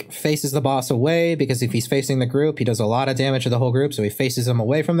tank faces the boss away because if he's facing the group, he does a lot of damage to the whole group. So he faces him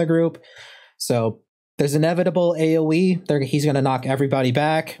away from the group. So there's inevitable AoE. He's going to knock everybody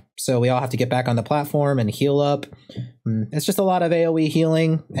back. So we all have to get back on the platform and heal up. It's just a lot of AoE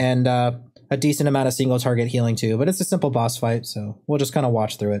healing and a decent amount of single target healing too. But it's a simple boss fight. So we'll just kind of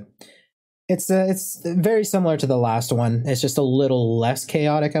watch through it. It's very similar to the last one. It's just a little less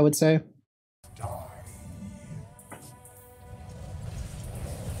chaotic, I would say.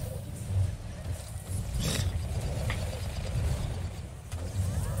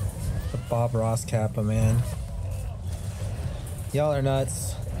 Bob Ross Kappa, man. Y'all are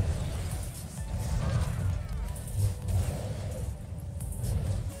nuts.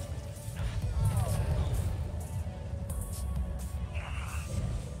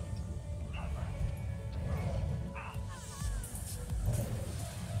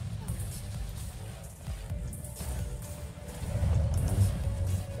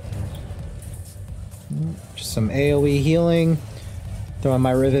 Just some AoE healing. Throwing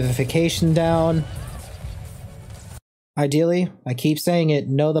my revivification down. Ideally, I keep saying it,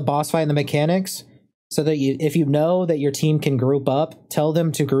 know the boss fight and the mechanics, so that if you know that your team can group up, tell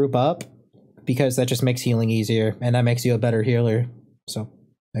them to group up, because that just makes healing easier, and that makes you a better healer. So,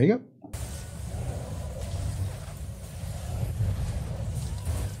 there you go.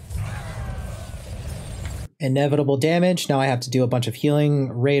 Inevitable damage. Now I have to do a bunch of healing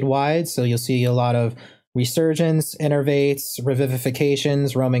raid-wide, so you'll see a lot of Resurgence, Innervates,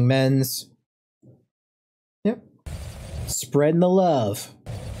 Revivifications, Roaming Mends. Yep. Spreading the love.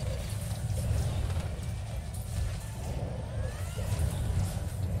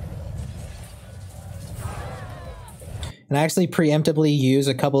 And I actually preemptively use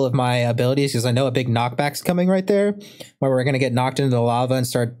a couple of my abilities because I know a big knockback's coming right there, where we're going to get knocked into the lava and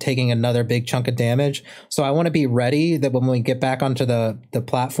start taking another big chunk of damage. So I want to be ready that when we get back onto the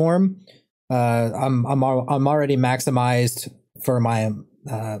platform, I'm already maximized for my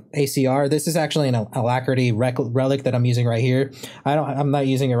ACR. This is actually an alacrity relic that I'm using right here. I'm not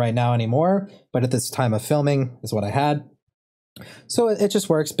using it right now anymore, but at this time of filming is what I had. So it just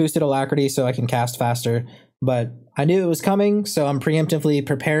works, boosted alacrity so I can cast faster. But I knew it was coming, so I'm preemptively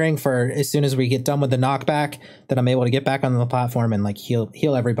preparing for as soon as we get done with the knockback that I'm able to get back on the platform and like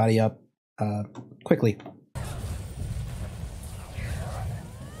heal everybody up quickly.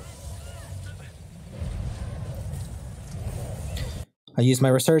 I use my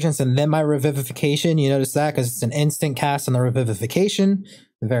Resurgence and then my Revivification. You notice that because it's an instant cast on the Revivification.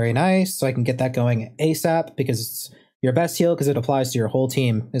 Very nice. So I can get that going ASAP because it's your best heal because it applies to your whole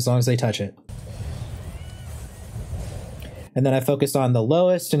team as long as they touch it. And then I focused on the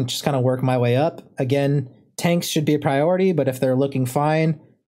lowest and just kind of work my way up. Again, tanks should be a priority, but if they're looking fine,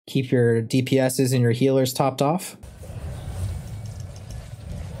 keep your DPSs and your healers topped off.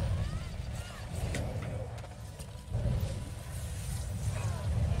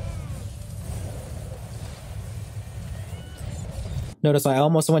 Notice I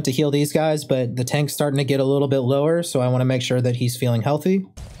almost went to heal these guys, but the tank's starting to get a little bit lower, so I want to make sure that he's feeling healthy,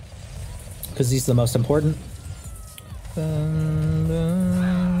 because he's the most important.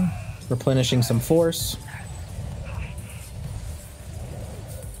 Replenishing some force.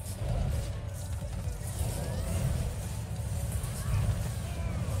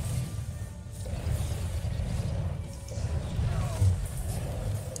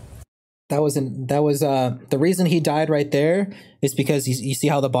 the reason he died right there is because you see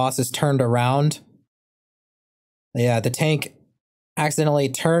how the boss is turned around. Yeah, the tank accidentally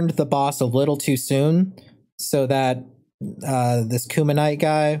turned the boss a little too soon, so that this Kumanite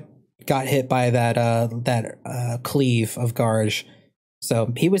guy got hit by that cleave of Garge.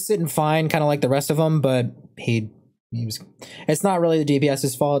 So he was sitting fine, kind of like the rest of them, but he was. It's not really the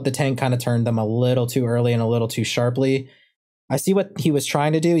DPS's fault. The tank kind of turned them a little too early and a little too sharply. I see what he was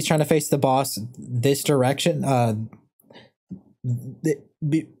trying to do. He's trying to face the boss this direction,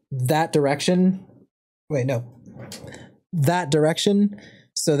 that direction. Wait, no, that direction,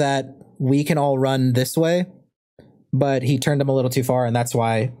 so that we can all run this way. But he turned him a little too far, and that's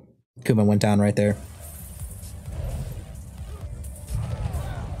why Kuma went down right there.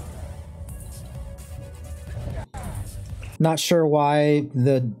 Not sure why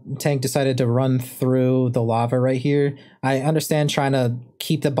the tank decided to run through the lava right here. I understand trying to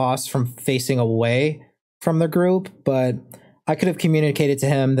keep the boss from facing away from the group, but I could have communicated to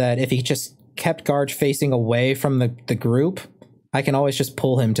him that if he just kept Garge facing away from the group, I can always just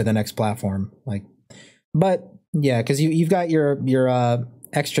pull him to the next platform. Like, but yeah, because you've got your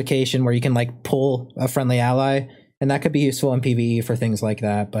extrication where you can like pull a friendly ally, and that could be useful in PvE for things like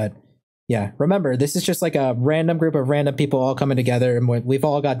that. But yeah, remember, this is just like a random group of random people all coming together, and we've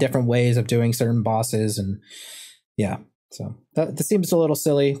all got different ways of doing certain bosses, and yeah, so that seems a little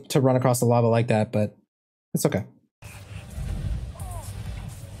silly to run across the lava like that, but it's okay.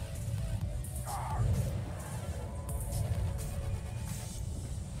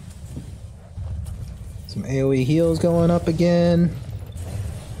 Some AoE heals going up again.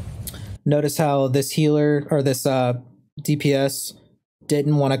 Notice how this healer, or this DPS,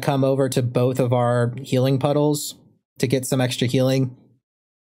 didn't want to come over to both of our healing puddles to get some extra healing.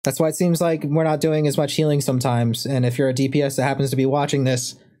 That's why it seems like we're not doing as much healing sometimes. And if you're a DPS that happens to be watching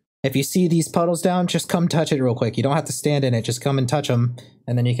this, if you see these puddles down, just come touch it real quick. You don't have to stand in it. Just come and touch them,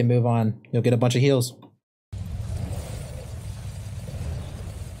 and then you can move on. You'll get a bunch of heals.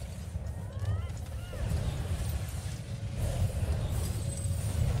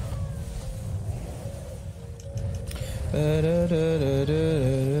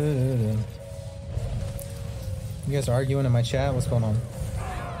 You guys are arguing in my chat? What's going on?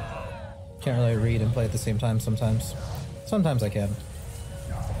 Can't really read and play at the same time sometimes. Sometimes I can.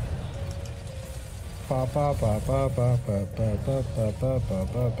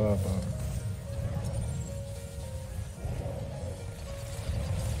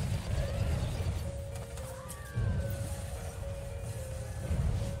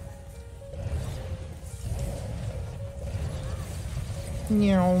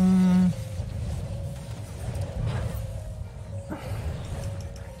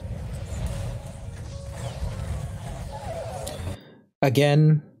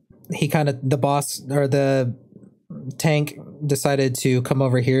 Again, the boss or the tank decided to come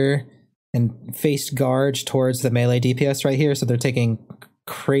over here and face Garge towards the melee DPS right here, so they're taking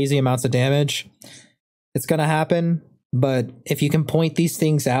crazy amounts of damage. It's gonna happen, but if you can point these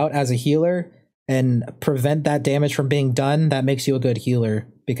things out as a healer and prevent that damage from being done, that makes you a good healer,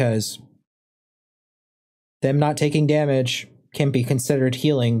 because them not taking damage can be considered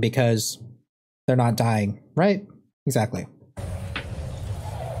healing because they're not dying, right? Exactly.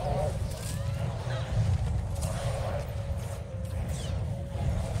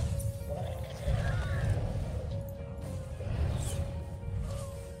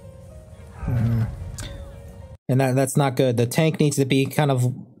 And that's not good. The tank needs to be kind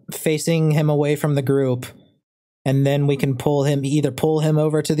of facing him away from the group, and then we can either pull him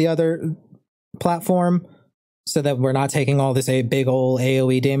over to the other platform so that we're not taking all this big old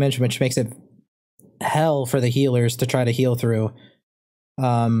AoE damage, which makes it hell for the healers to try to heal through.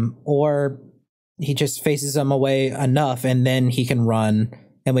 Or he just faces him away enough, and then he can run,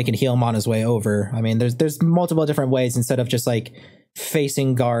 and we can heal him on his way over. I mean, there's multiple different ways instead of just like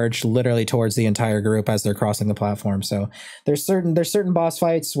facing Garge literally towards the entire group as they're crossing the platform. So there's certain boss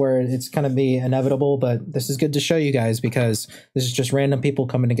fights where it's gonna be inevitable, but this is good to show you guys because this is just random people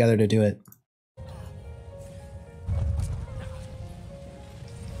coming together to do it.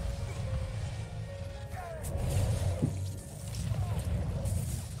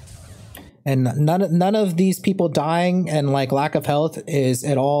 And none of these people dying and like lack of health is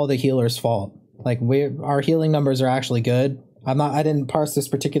at all the healer's fault. Like our healing numbers are actually good. I didn't parse this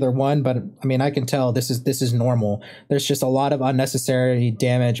particular one, but I mean, I can tell this is normal. There's just a lot of unnecessary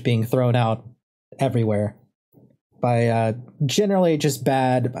damage being thrown out everywhere by generally just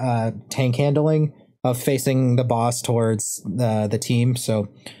bad tank handling of facing the boss towards the team. So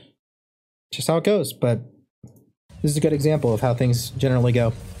just how it goes. But this is a good example of how things generally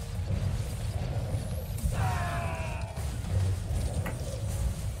go.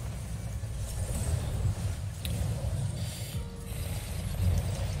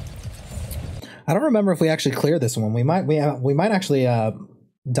 I don't remember if we actually cleared this one. We might actually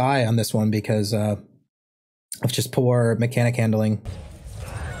die on this one because of just poor mechanic handling.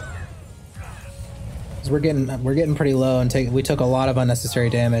 We're getting pretty low and we took a lot of unnecessary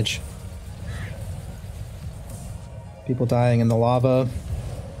damage. People dying in the lava.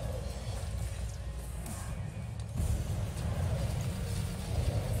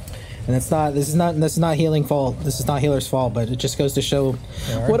 And this is not healing fault. This is not healer's fault, but it just goes to show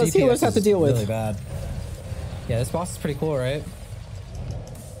what does healers have to deal with. Really bad. Yeah, this boss is pretty cool, right?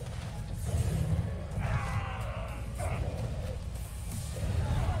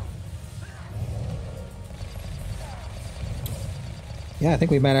 Yeah, I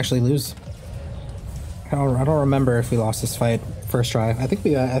think we might actually lose. I don't remember if we lost this fight first try. I think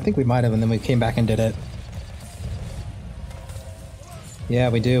we might have, and then we came back and did it. Yeah,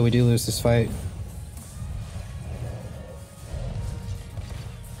 we do. We do lose this fight.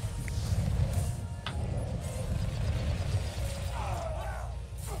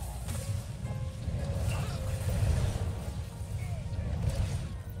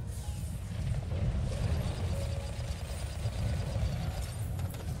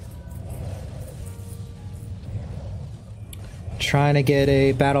 Trying to get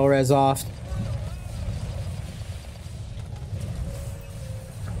a battle res off.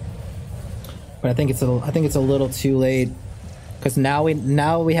 But I think it's a little too late because now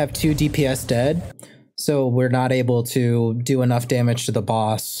we have 2 DPS dead, so we're not able to do enough damage to the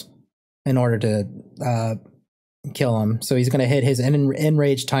boss in order to kill him. So he's gonna hit his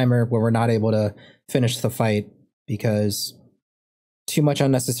enrage timer where we're not able to finish the fight because too much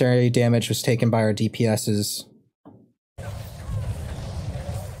unnecessary damage was taken by our DPSs.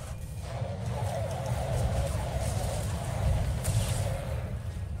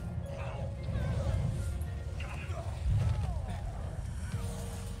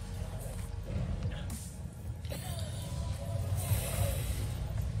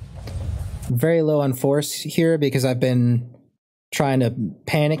 Very low on force here because I've been trying to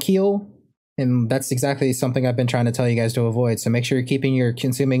panic heal, and that's exactly something I've been trying to tell you guys to avoid. So make sure you're keeping your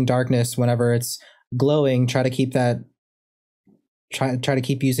consuming darkness whenever it's glowing. Try to keep that. Try to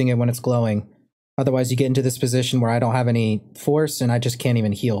keep using it when it's glowing. Otherwise, you get into this position where I don't have any force and I just can't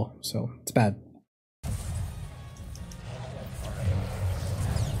even heal. So it's bad.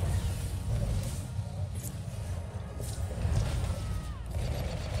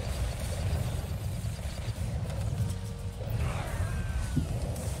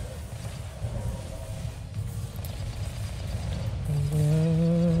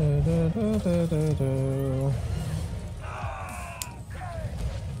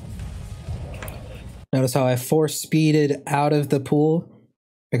 Notice how I force speeded out of the pool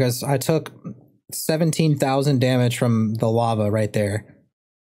because I took 17,000 damage from the lava right there.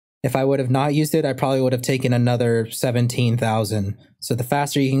 If I would have not used it, I probably would have taken another 17,000. So the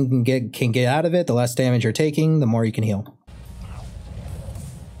faster you can get out of it, the less damage you're taking, the more you can heal.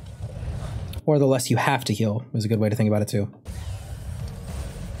 Or the less you have to heal is a good way to think about it too.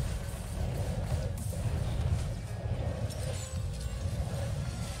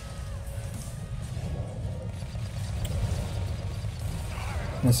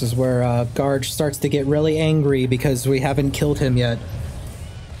 This is where Garge starts to get really angry because we haven't killed him yet.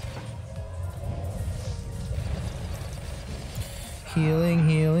 Healing,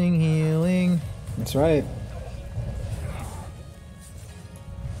 healing, healing. That's right.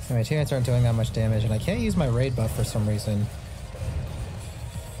 So my teammates aren't doing that much damage, and I can't use my raid buff for some reason.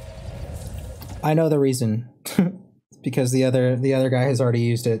 I know the reason. It's because the other guy has already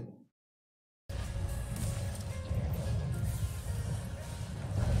used it.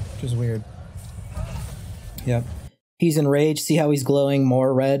 Which is weird. Yep. He's enraged. See how he's glowing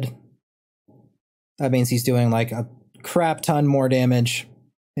more red? That means he's doing like a crap ton more damage.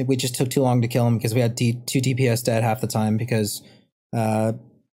 We just took too long to kill him because we had 2 DPS dead half the time because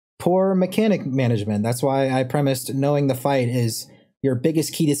poor mechanic management. That's why I premised knowing the fight is your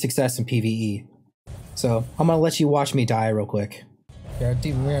biggest key to success in PvE. So I'm going to let you watch me die real quick. Yeah,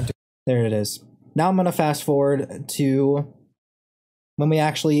 there it is. Now I'm going to fast forward to when we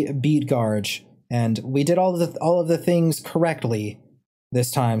actually beat Garge, and we did all of the things correctly this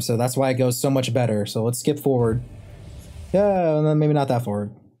time, so that's why it goes so much better. So let's skip forward. Yeah, maybe not that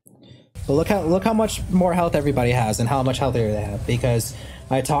forward. But look how much more health everybody has and how much healthier they have, because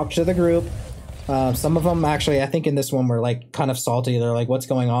I talked to the group. Some of them actually, I think in this one, were like kind of salty. They're like, "What's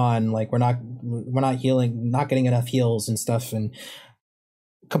going on? Like we're not healing, not getting enough heals and stuff." And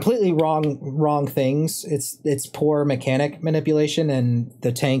completely wrong things. It's poor mechanic manipulation and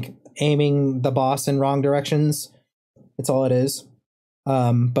the tank aiming the boss in wrong directions. It's all it is.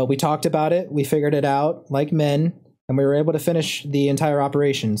 But we talked about it, we figured it out like men, and we were able to finish the entire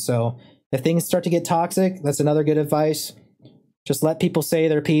operation. So if things start to get toxic, that's another good advice. Just let people say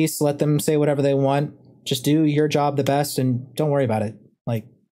their piece, let them say whatever they want. Just do your job the best and don't worry about it. Like,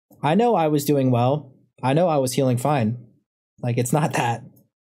 I know I was doing well. I know I was healing fine. Like, it's not that.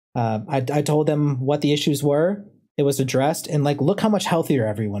 I told them what the issues were. It was addressed, and like, look how much healthier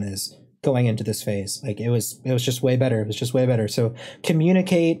everyone is going into this phase. Like, it was just way better. It was just way better. So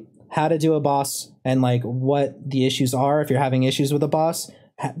communicate how to do a boss and like what the issues are if you're having issues with a boss.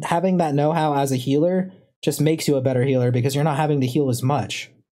 Having that know-how as a healer just makes you a better healer because you're not having to heal as much,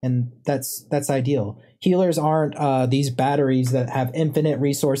 and that's ideal. Healers aren't these batteries that have infinite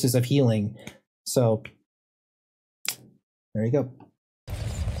resources of healing. So there you go.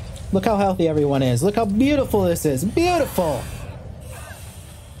 Look how healthy everyone is. Look how beautiful this is. Beautiful.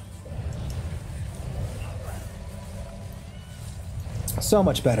 So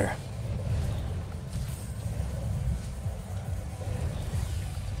much better.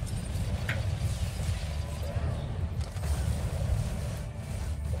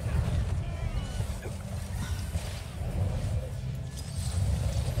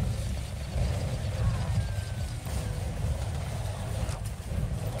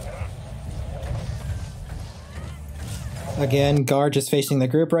 Again, Guard just facing the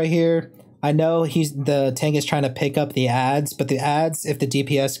group right here. I know the tank is trying to pick up the ads, but the ads, if the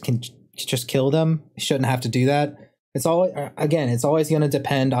DPS can just kill them, you shouldn't have to do that. It's always, again, it's always going to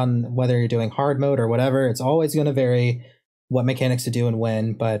depend on whether you're doing hard mode or whatever. It's always going to vary what mechanics to do and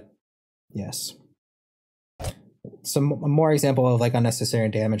when, but yes. Some more example of like unnecessary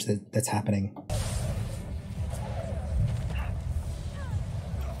damage that's happening.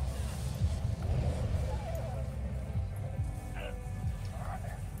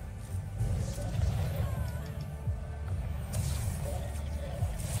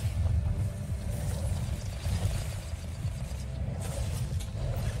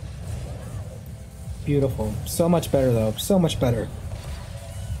 Beautiful. So much better though. So much better.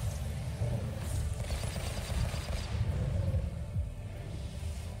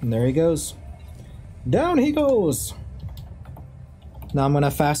 And there he goes. Down he goes. Now I'm gonna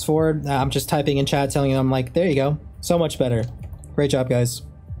fast forward. I'm just typing in chat telling them, like, there you go. So much better. Great job, guys.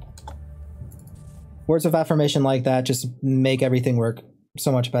 Words of affirmation like that just make everything work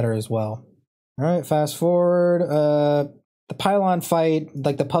so much better as well. Alright, fast forward. The pylon fight,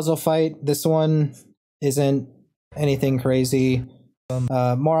 like the puzzle fight, this one isn't anything crazy.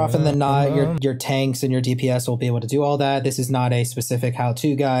 More often than not, your tanks and your DPS will be able to do all that. This is not a specific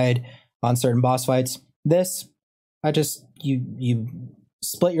how-to guide on certain boss fights. This, you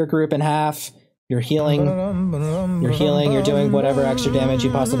split your group in half. You're healing, you're doing whatever extra damage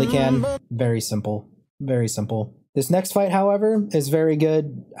you possibly can. Very simple, very simple. This next fight, however, is very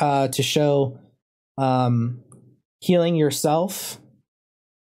good to show healing yourself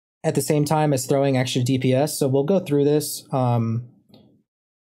at the same time as throwing extra DPS. So we'll go through this.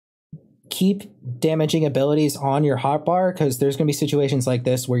 Keep damaging abilities on your hotbar, because there's going to be situations like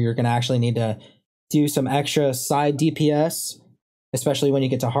this where you're going to actually need to do some extra side DPS, especially when you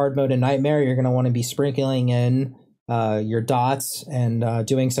get to hard mode and nightmare. You're going to want to be sprinkling in your dots and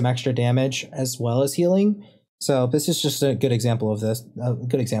doing some extra damage as well as healing. So this is just a good example of this, a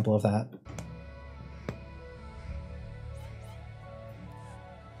good example of that.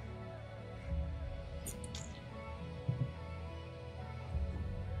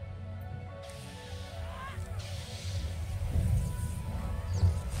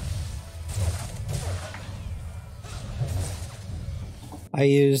 I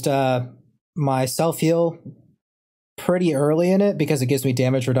used my self-heal pretty early in it because it gives me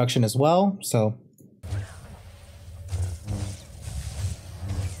damage reduction as well, so.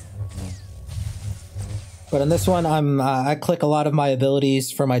 But in this one, I click a lot of my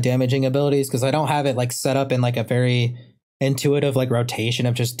abilities for my damaging abilities because I don't have it like set up in like a very intuitive like rotation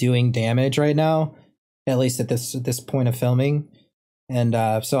of just doing damage right now, at least at this point of filming. And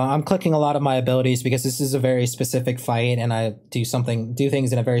so I'm clicking a lot of my abilities because this is a very specific fight, and I do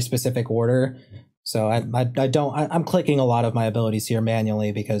things in a very specific order. So I'm clicking a lot of my abilities here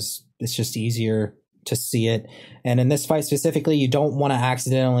manually because it's just easier to see it. And in this fight specifically, you don't want to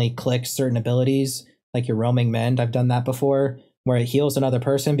accidentally click certain abilities like your roaming mend. I've done that before where it heals another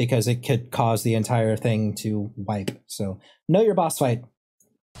person because it could cause the entire thing to wipe. So know your boss fight.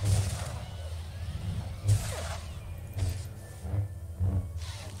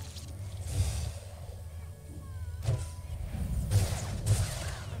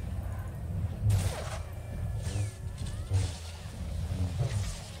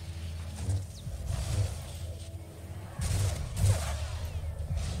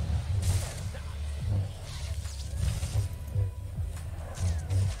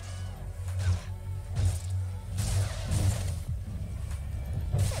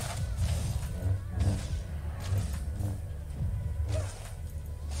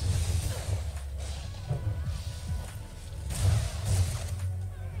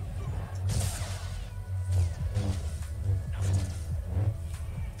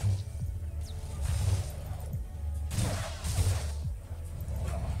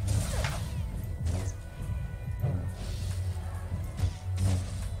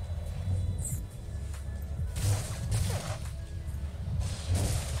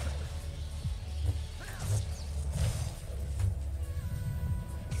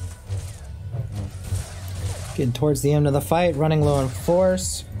 Getting towards the end of the fight, running low on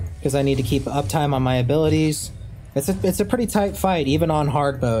force, because I need to keep uptime on my abilities. It's a pretty tight fight, even on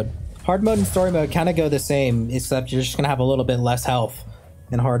hard mode. Hard mode and story mode kind of go the same, except you're just going to have a little bit less health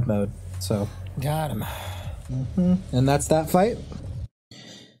in hard mode. So, Got him. and that's that fight.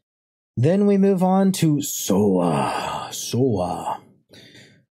 Then we move on to SWTOR.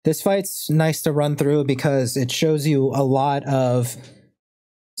 This fight's nice to run through because it shows you a lot of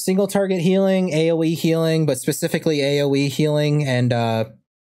single target healing, AoE healing, but specifically AoE healing and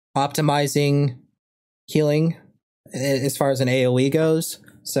optimizing healing as far as an AoE goes.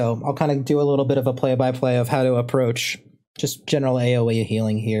 So I'll kind of do a little bit of a play-by-play of how to approach just general AoE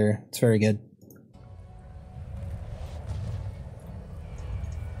healing here. It's very good.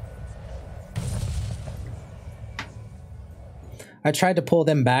 I tried to pull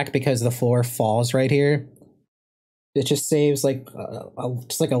them back because the floor falls right here. It just saves like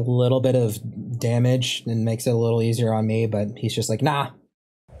just like a little bit of damage and makes it a little easier on me, but he's just like, nah.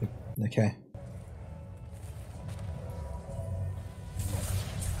 Okay.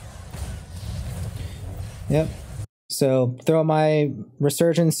 Yep. So throw my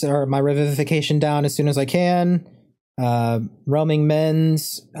resurgence or my revivification down as soon as I can. Roaming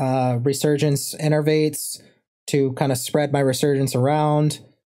mends, resurgence innervates to kind of spread my resurgence around.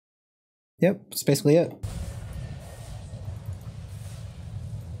 Yep, that's basically it.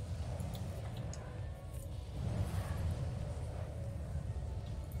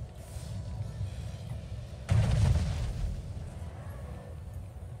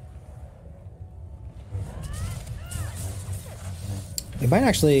 We might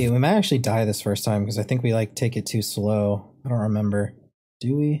actually die this first time because I think we like take it too slow. I don't remember.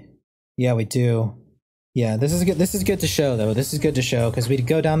 Do we? Yeah, we do. Yeah, this is good. This is good to show though. This is good to show because we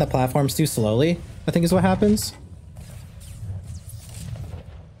go down the platforms too slowly, I think is what happens.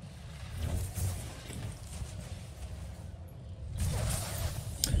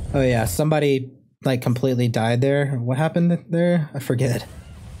 Oh yeah, somebody like completely died there. What happened there? I forget.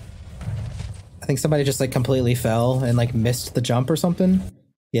 I think somebody just like completely fell and like missed the jump or something.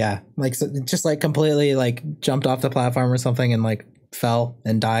 Yeah, like so just like completely like jumped off the platform or something and like fell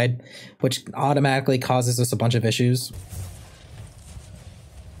and died, which automatically causes us a bunch of issues.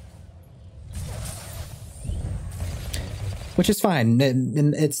 Which is fine.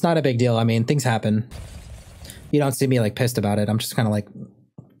 It's not a big deal. I mean, things happen. You don't see me like pissed about it. I'm just kind of like,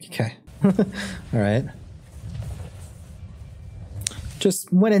 okay. All right.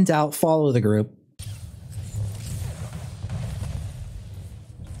 Just when in doubt, follow the group.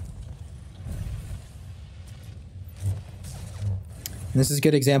 And this is a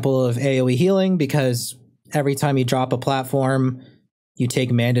good example of AoE healing because every time you drop a platform, you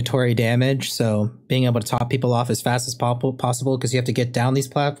take mandatory damage. So being able to top people off as fast as possible because you have to get down these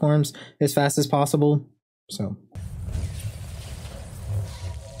platforms as fast as possible. So.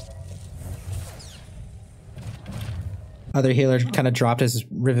 Other healer kind of dropped his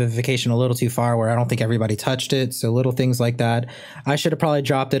revivification a little too far where I don't think everybody touched it. So little things like that. I should have probably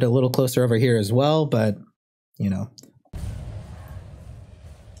dropped it a little closer over here as well, but you know.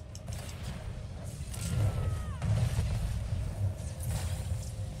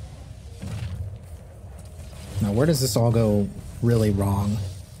 Now, where does this all go really wrong?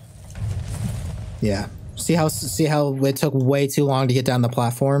 Yeah. See how it took way too long to get down the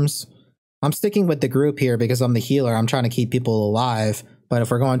platforms? I'm sticking with the group here because I'm the healer. I'm trying to keep people alive. But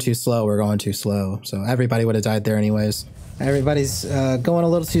if we're going too slow, we're going too slow. So everybody would have died there anyways. Everybody's going a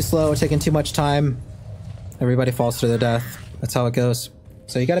little too slow, taking too much time. Everybody falls to their death. That's how it goes.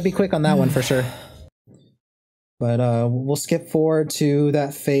 So you got to be quick on that one for sure. But we'll skip forward to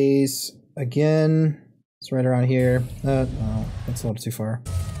that phase again. It's right around here. Oh, that's a little too far.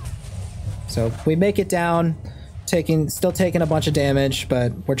 So we make it down, still taking a bunch of damage,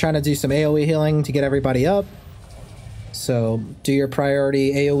 but we're trying to do some AoE healing to get everybody up. So do your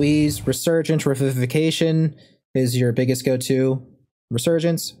priority AoEs. Resurgence, Revivification is your biggest go-to.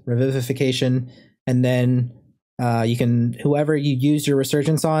 Resurgence, Revivification, and then you can, whoever you use your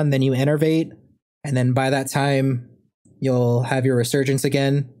Resurgence on, then you Innervate, and then by that time, you'll have your Resurgence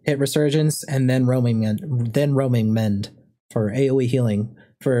again, hit Resurgence, and then Roaming Mend for AoE healing,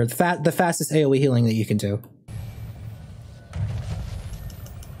 for the fastest AoE healing that you can do.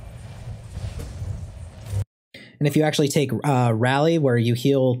 And if you actually take Rally, where you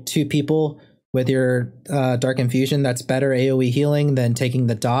heal 2 people with your Dark Infusion, that's better AoE healing than taking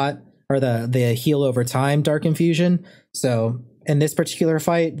the dot, or the heal over time Dark Infusion. So in this particular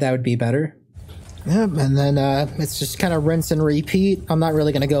fight, that would be better. Yep, and then it's just kind of rinse and repeat. I'm not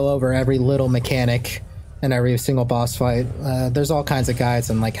really going to go over every little mechanic in every single boss fight. There's all kinds of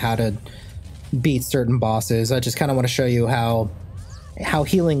guides on like how to beat certain bosses. I just kind of want to show you how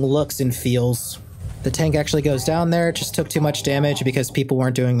healing looks and feels. The tank actually goes down there. It just took too much damage because people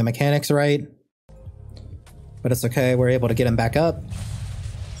weren't doing the mechanics right. But it's okay. We're able to get him back up.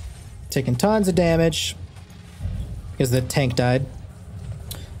 Taking tons of damage because the tank died.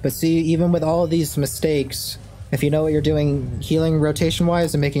 But see, even with all of these mistakes, if you know what you're doing healing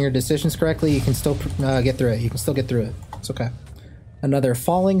rotation-wise and making your decisions correctly, you can still get through it. You can still get through it. It's okay. Another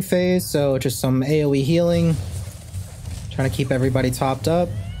falling phase, so just some AoE healing. Trying to keep everybody topped up.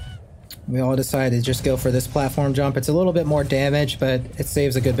 We all decided to just go for this platform jump. It's a little bit more damage, but it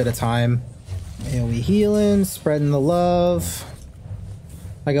saves a good bit of time. AoE healing, spreading the love.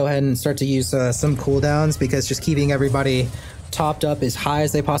 I go ahead and start to use some cooldowns because just keeping everybody topped up as high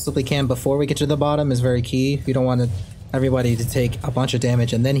as they possibly can before we get to the bottom is very key. You don't want everybody to take a bunch of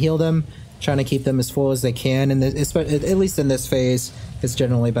damage and then heal them. Trying to keep them as full as they can, and at least in this phase, it's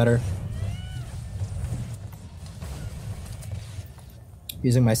generally better.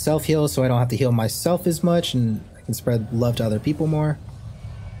 Using my self heal so I don't have to heal myself as much, and I can spread love to other people more.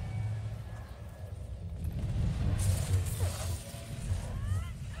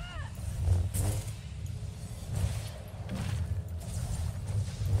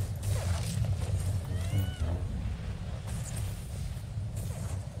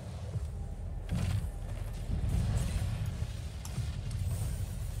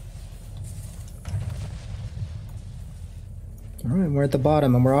 Alright, we're at the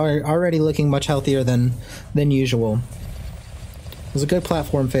bottom, and we're already looking much healthier than usual. It was a good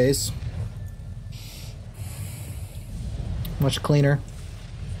platform phase. Much cleaner.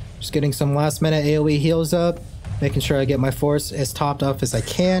 Just getting some last minute AoE heals up, making sure I get my force as topped up as I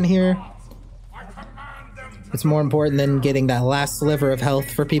can here. It's more important than getting that last sliver of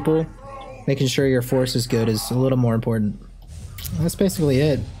health for people. Making sure your force is good is a little more important. That's basically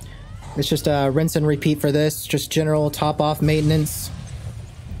it. It's just rinse and repeat for this. Just general top-off maintenance.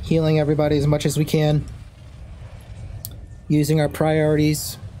 Healing everybody as much as we can. Using our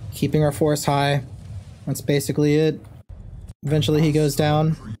priorities. Keeping our force high. That's basically it. Eventually he goes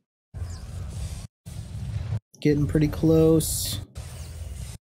down. Getting pretty close.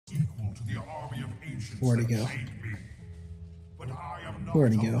 Where'd he go?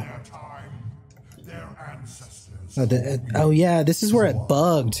 Where'd he go? Oh yeah, this is where it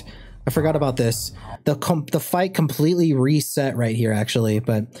bugged. I forgot about this. The fight completely reset right here, actually,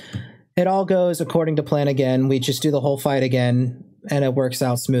 but it all goes according to plan again. We just do the whole fight again, and it works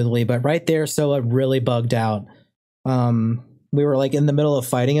out smoothly. But right there, Soa really bugged out. We were like in the middle of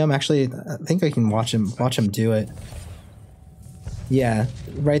fighting him. Actually, I think I can watch him do it. Yeah,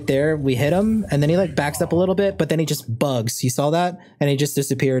 right there, we hit him, and then he like backs up a little bit, but then he just bugs. You saw that, and he just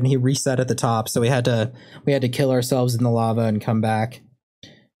disappeared, and he reset at the top. So we had to kill ourselves in the lava and come back.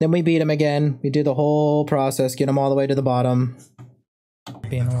 Then we beat him again. We do the whole process, get him all the way to the bottom.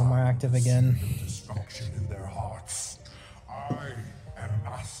 Being a little more active again. Destruction in their hearts. I am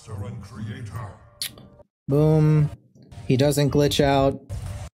master and creator. Boom. He doesn't glitch out.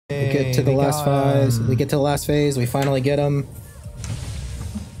 We get to the last phase. We get to the last phase. We finally get him.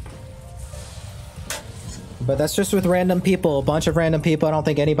 But that's just with random people. A bunch of random people. I don't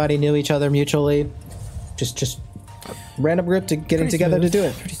think anybody knew each other mutually. Just random group to getting together to do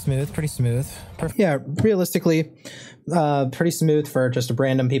it. Pretty smooth. Perfect. Yeah, realistically, pretty smooth for just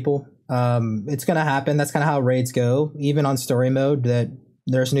random people. It's gonna happen. That's kind of how raids go, even on story mode. That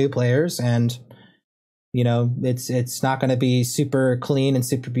there's new players, and you know it's not gonna be super clean and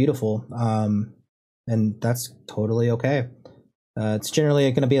super beautiful. And that's totally okay. It's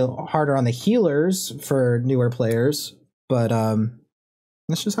generally going to be harder on the healers for newer players, but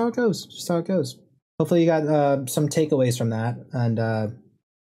that's just how it goes. Just how it goes. Hopefully you got some takeaways from that, and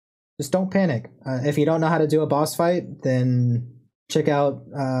just don't panic. If you don't know how to do a boss fight, then check out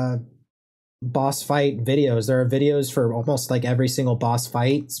boss fight videos. There are videos for almost like every single boss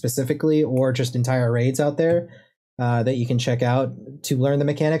fight specifically, or just entire raids out there that you can check out to learn the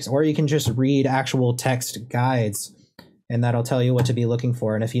mechanics, or you can just read actual text guides, and that'll tell you what to be looking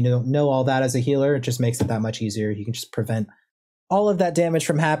for. And if you know all that as a healer, it just makes it that much easier. You can just prevent all of that damage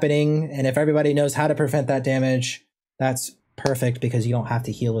from happening. And if everybody knows how to prevent that damage, that's perfect, because you don't have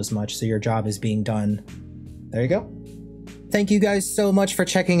to heal as much. So your job is being done. There you go. Thank you guys so much for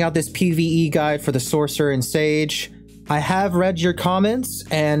checking out this PvE guide for the Sorcerer and Sage. I have read your comments,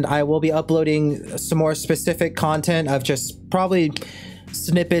 and I will be uploading some more specific content of just probably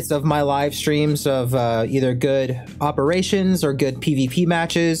snippets of my live streams of either good operations or good PvP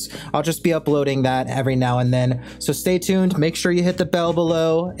matches. I'll just be uploading that every now and then. So stay tuned. Make sure you hit the bell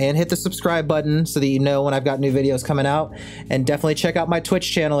below and hit the subscribe button so that you know when I've got new videos coming out. And definitely check out my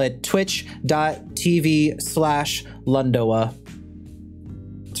Twitch channel at twitch.tv/Londowa.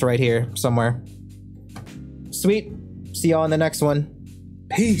 It's right here somewhere. Sweet. See y'all in the next one.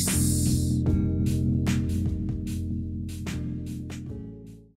 Peace.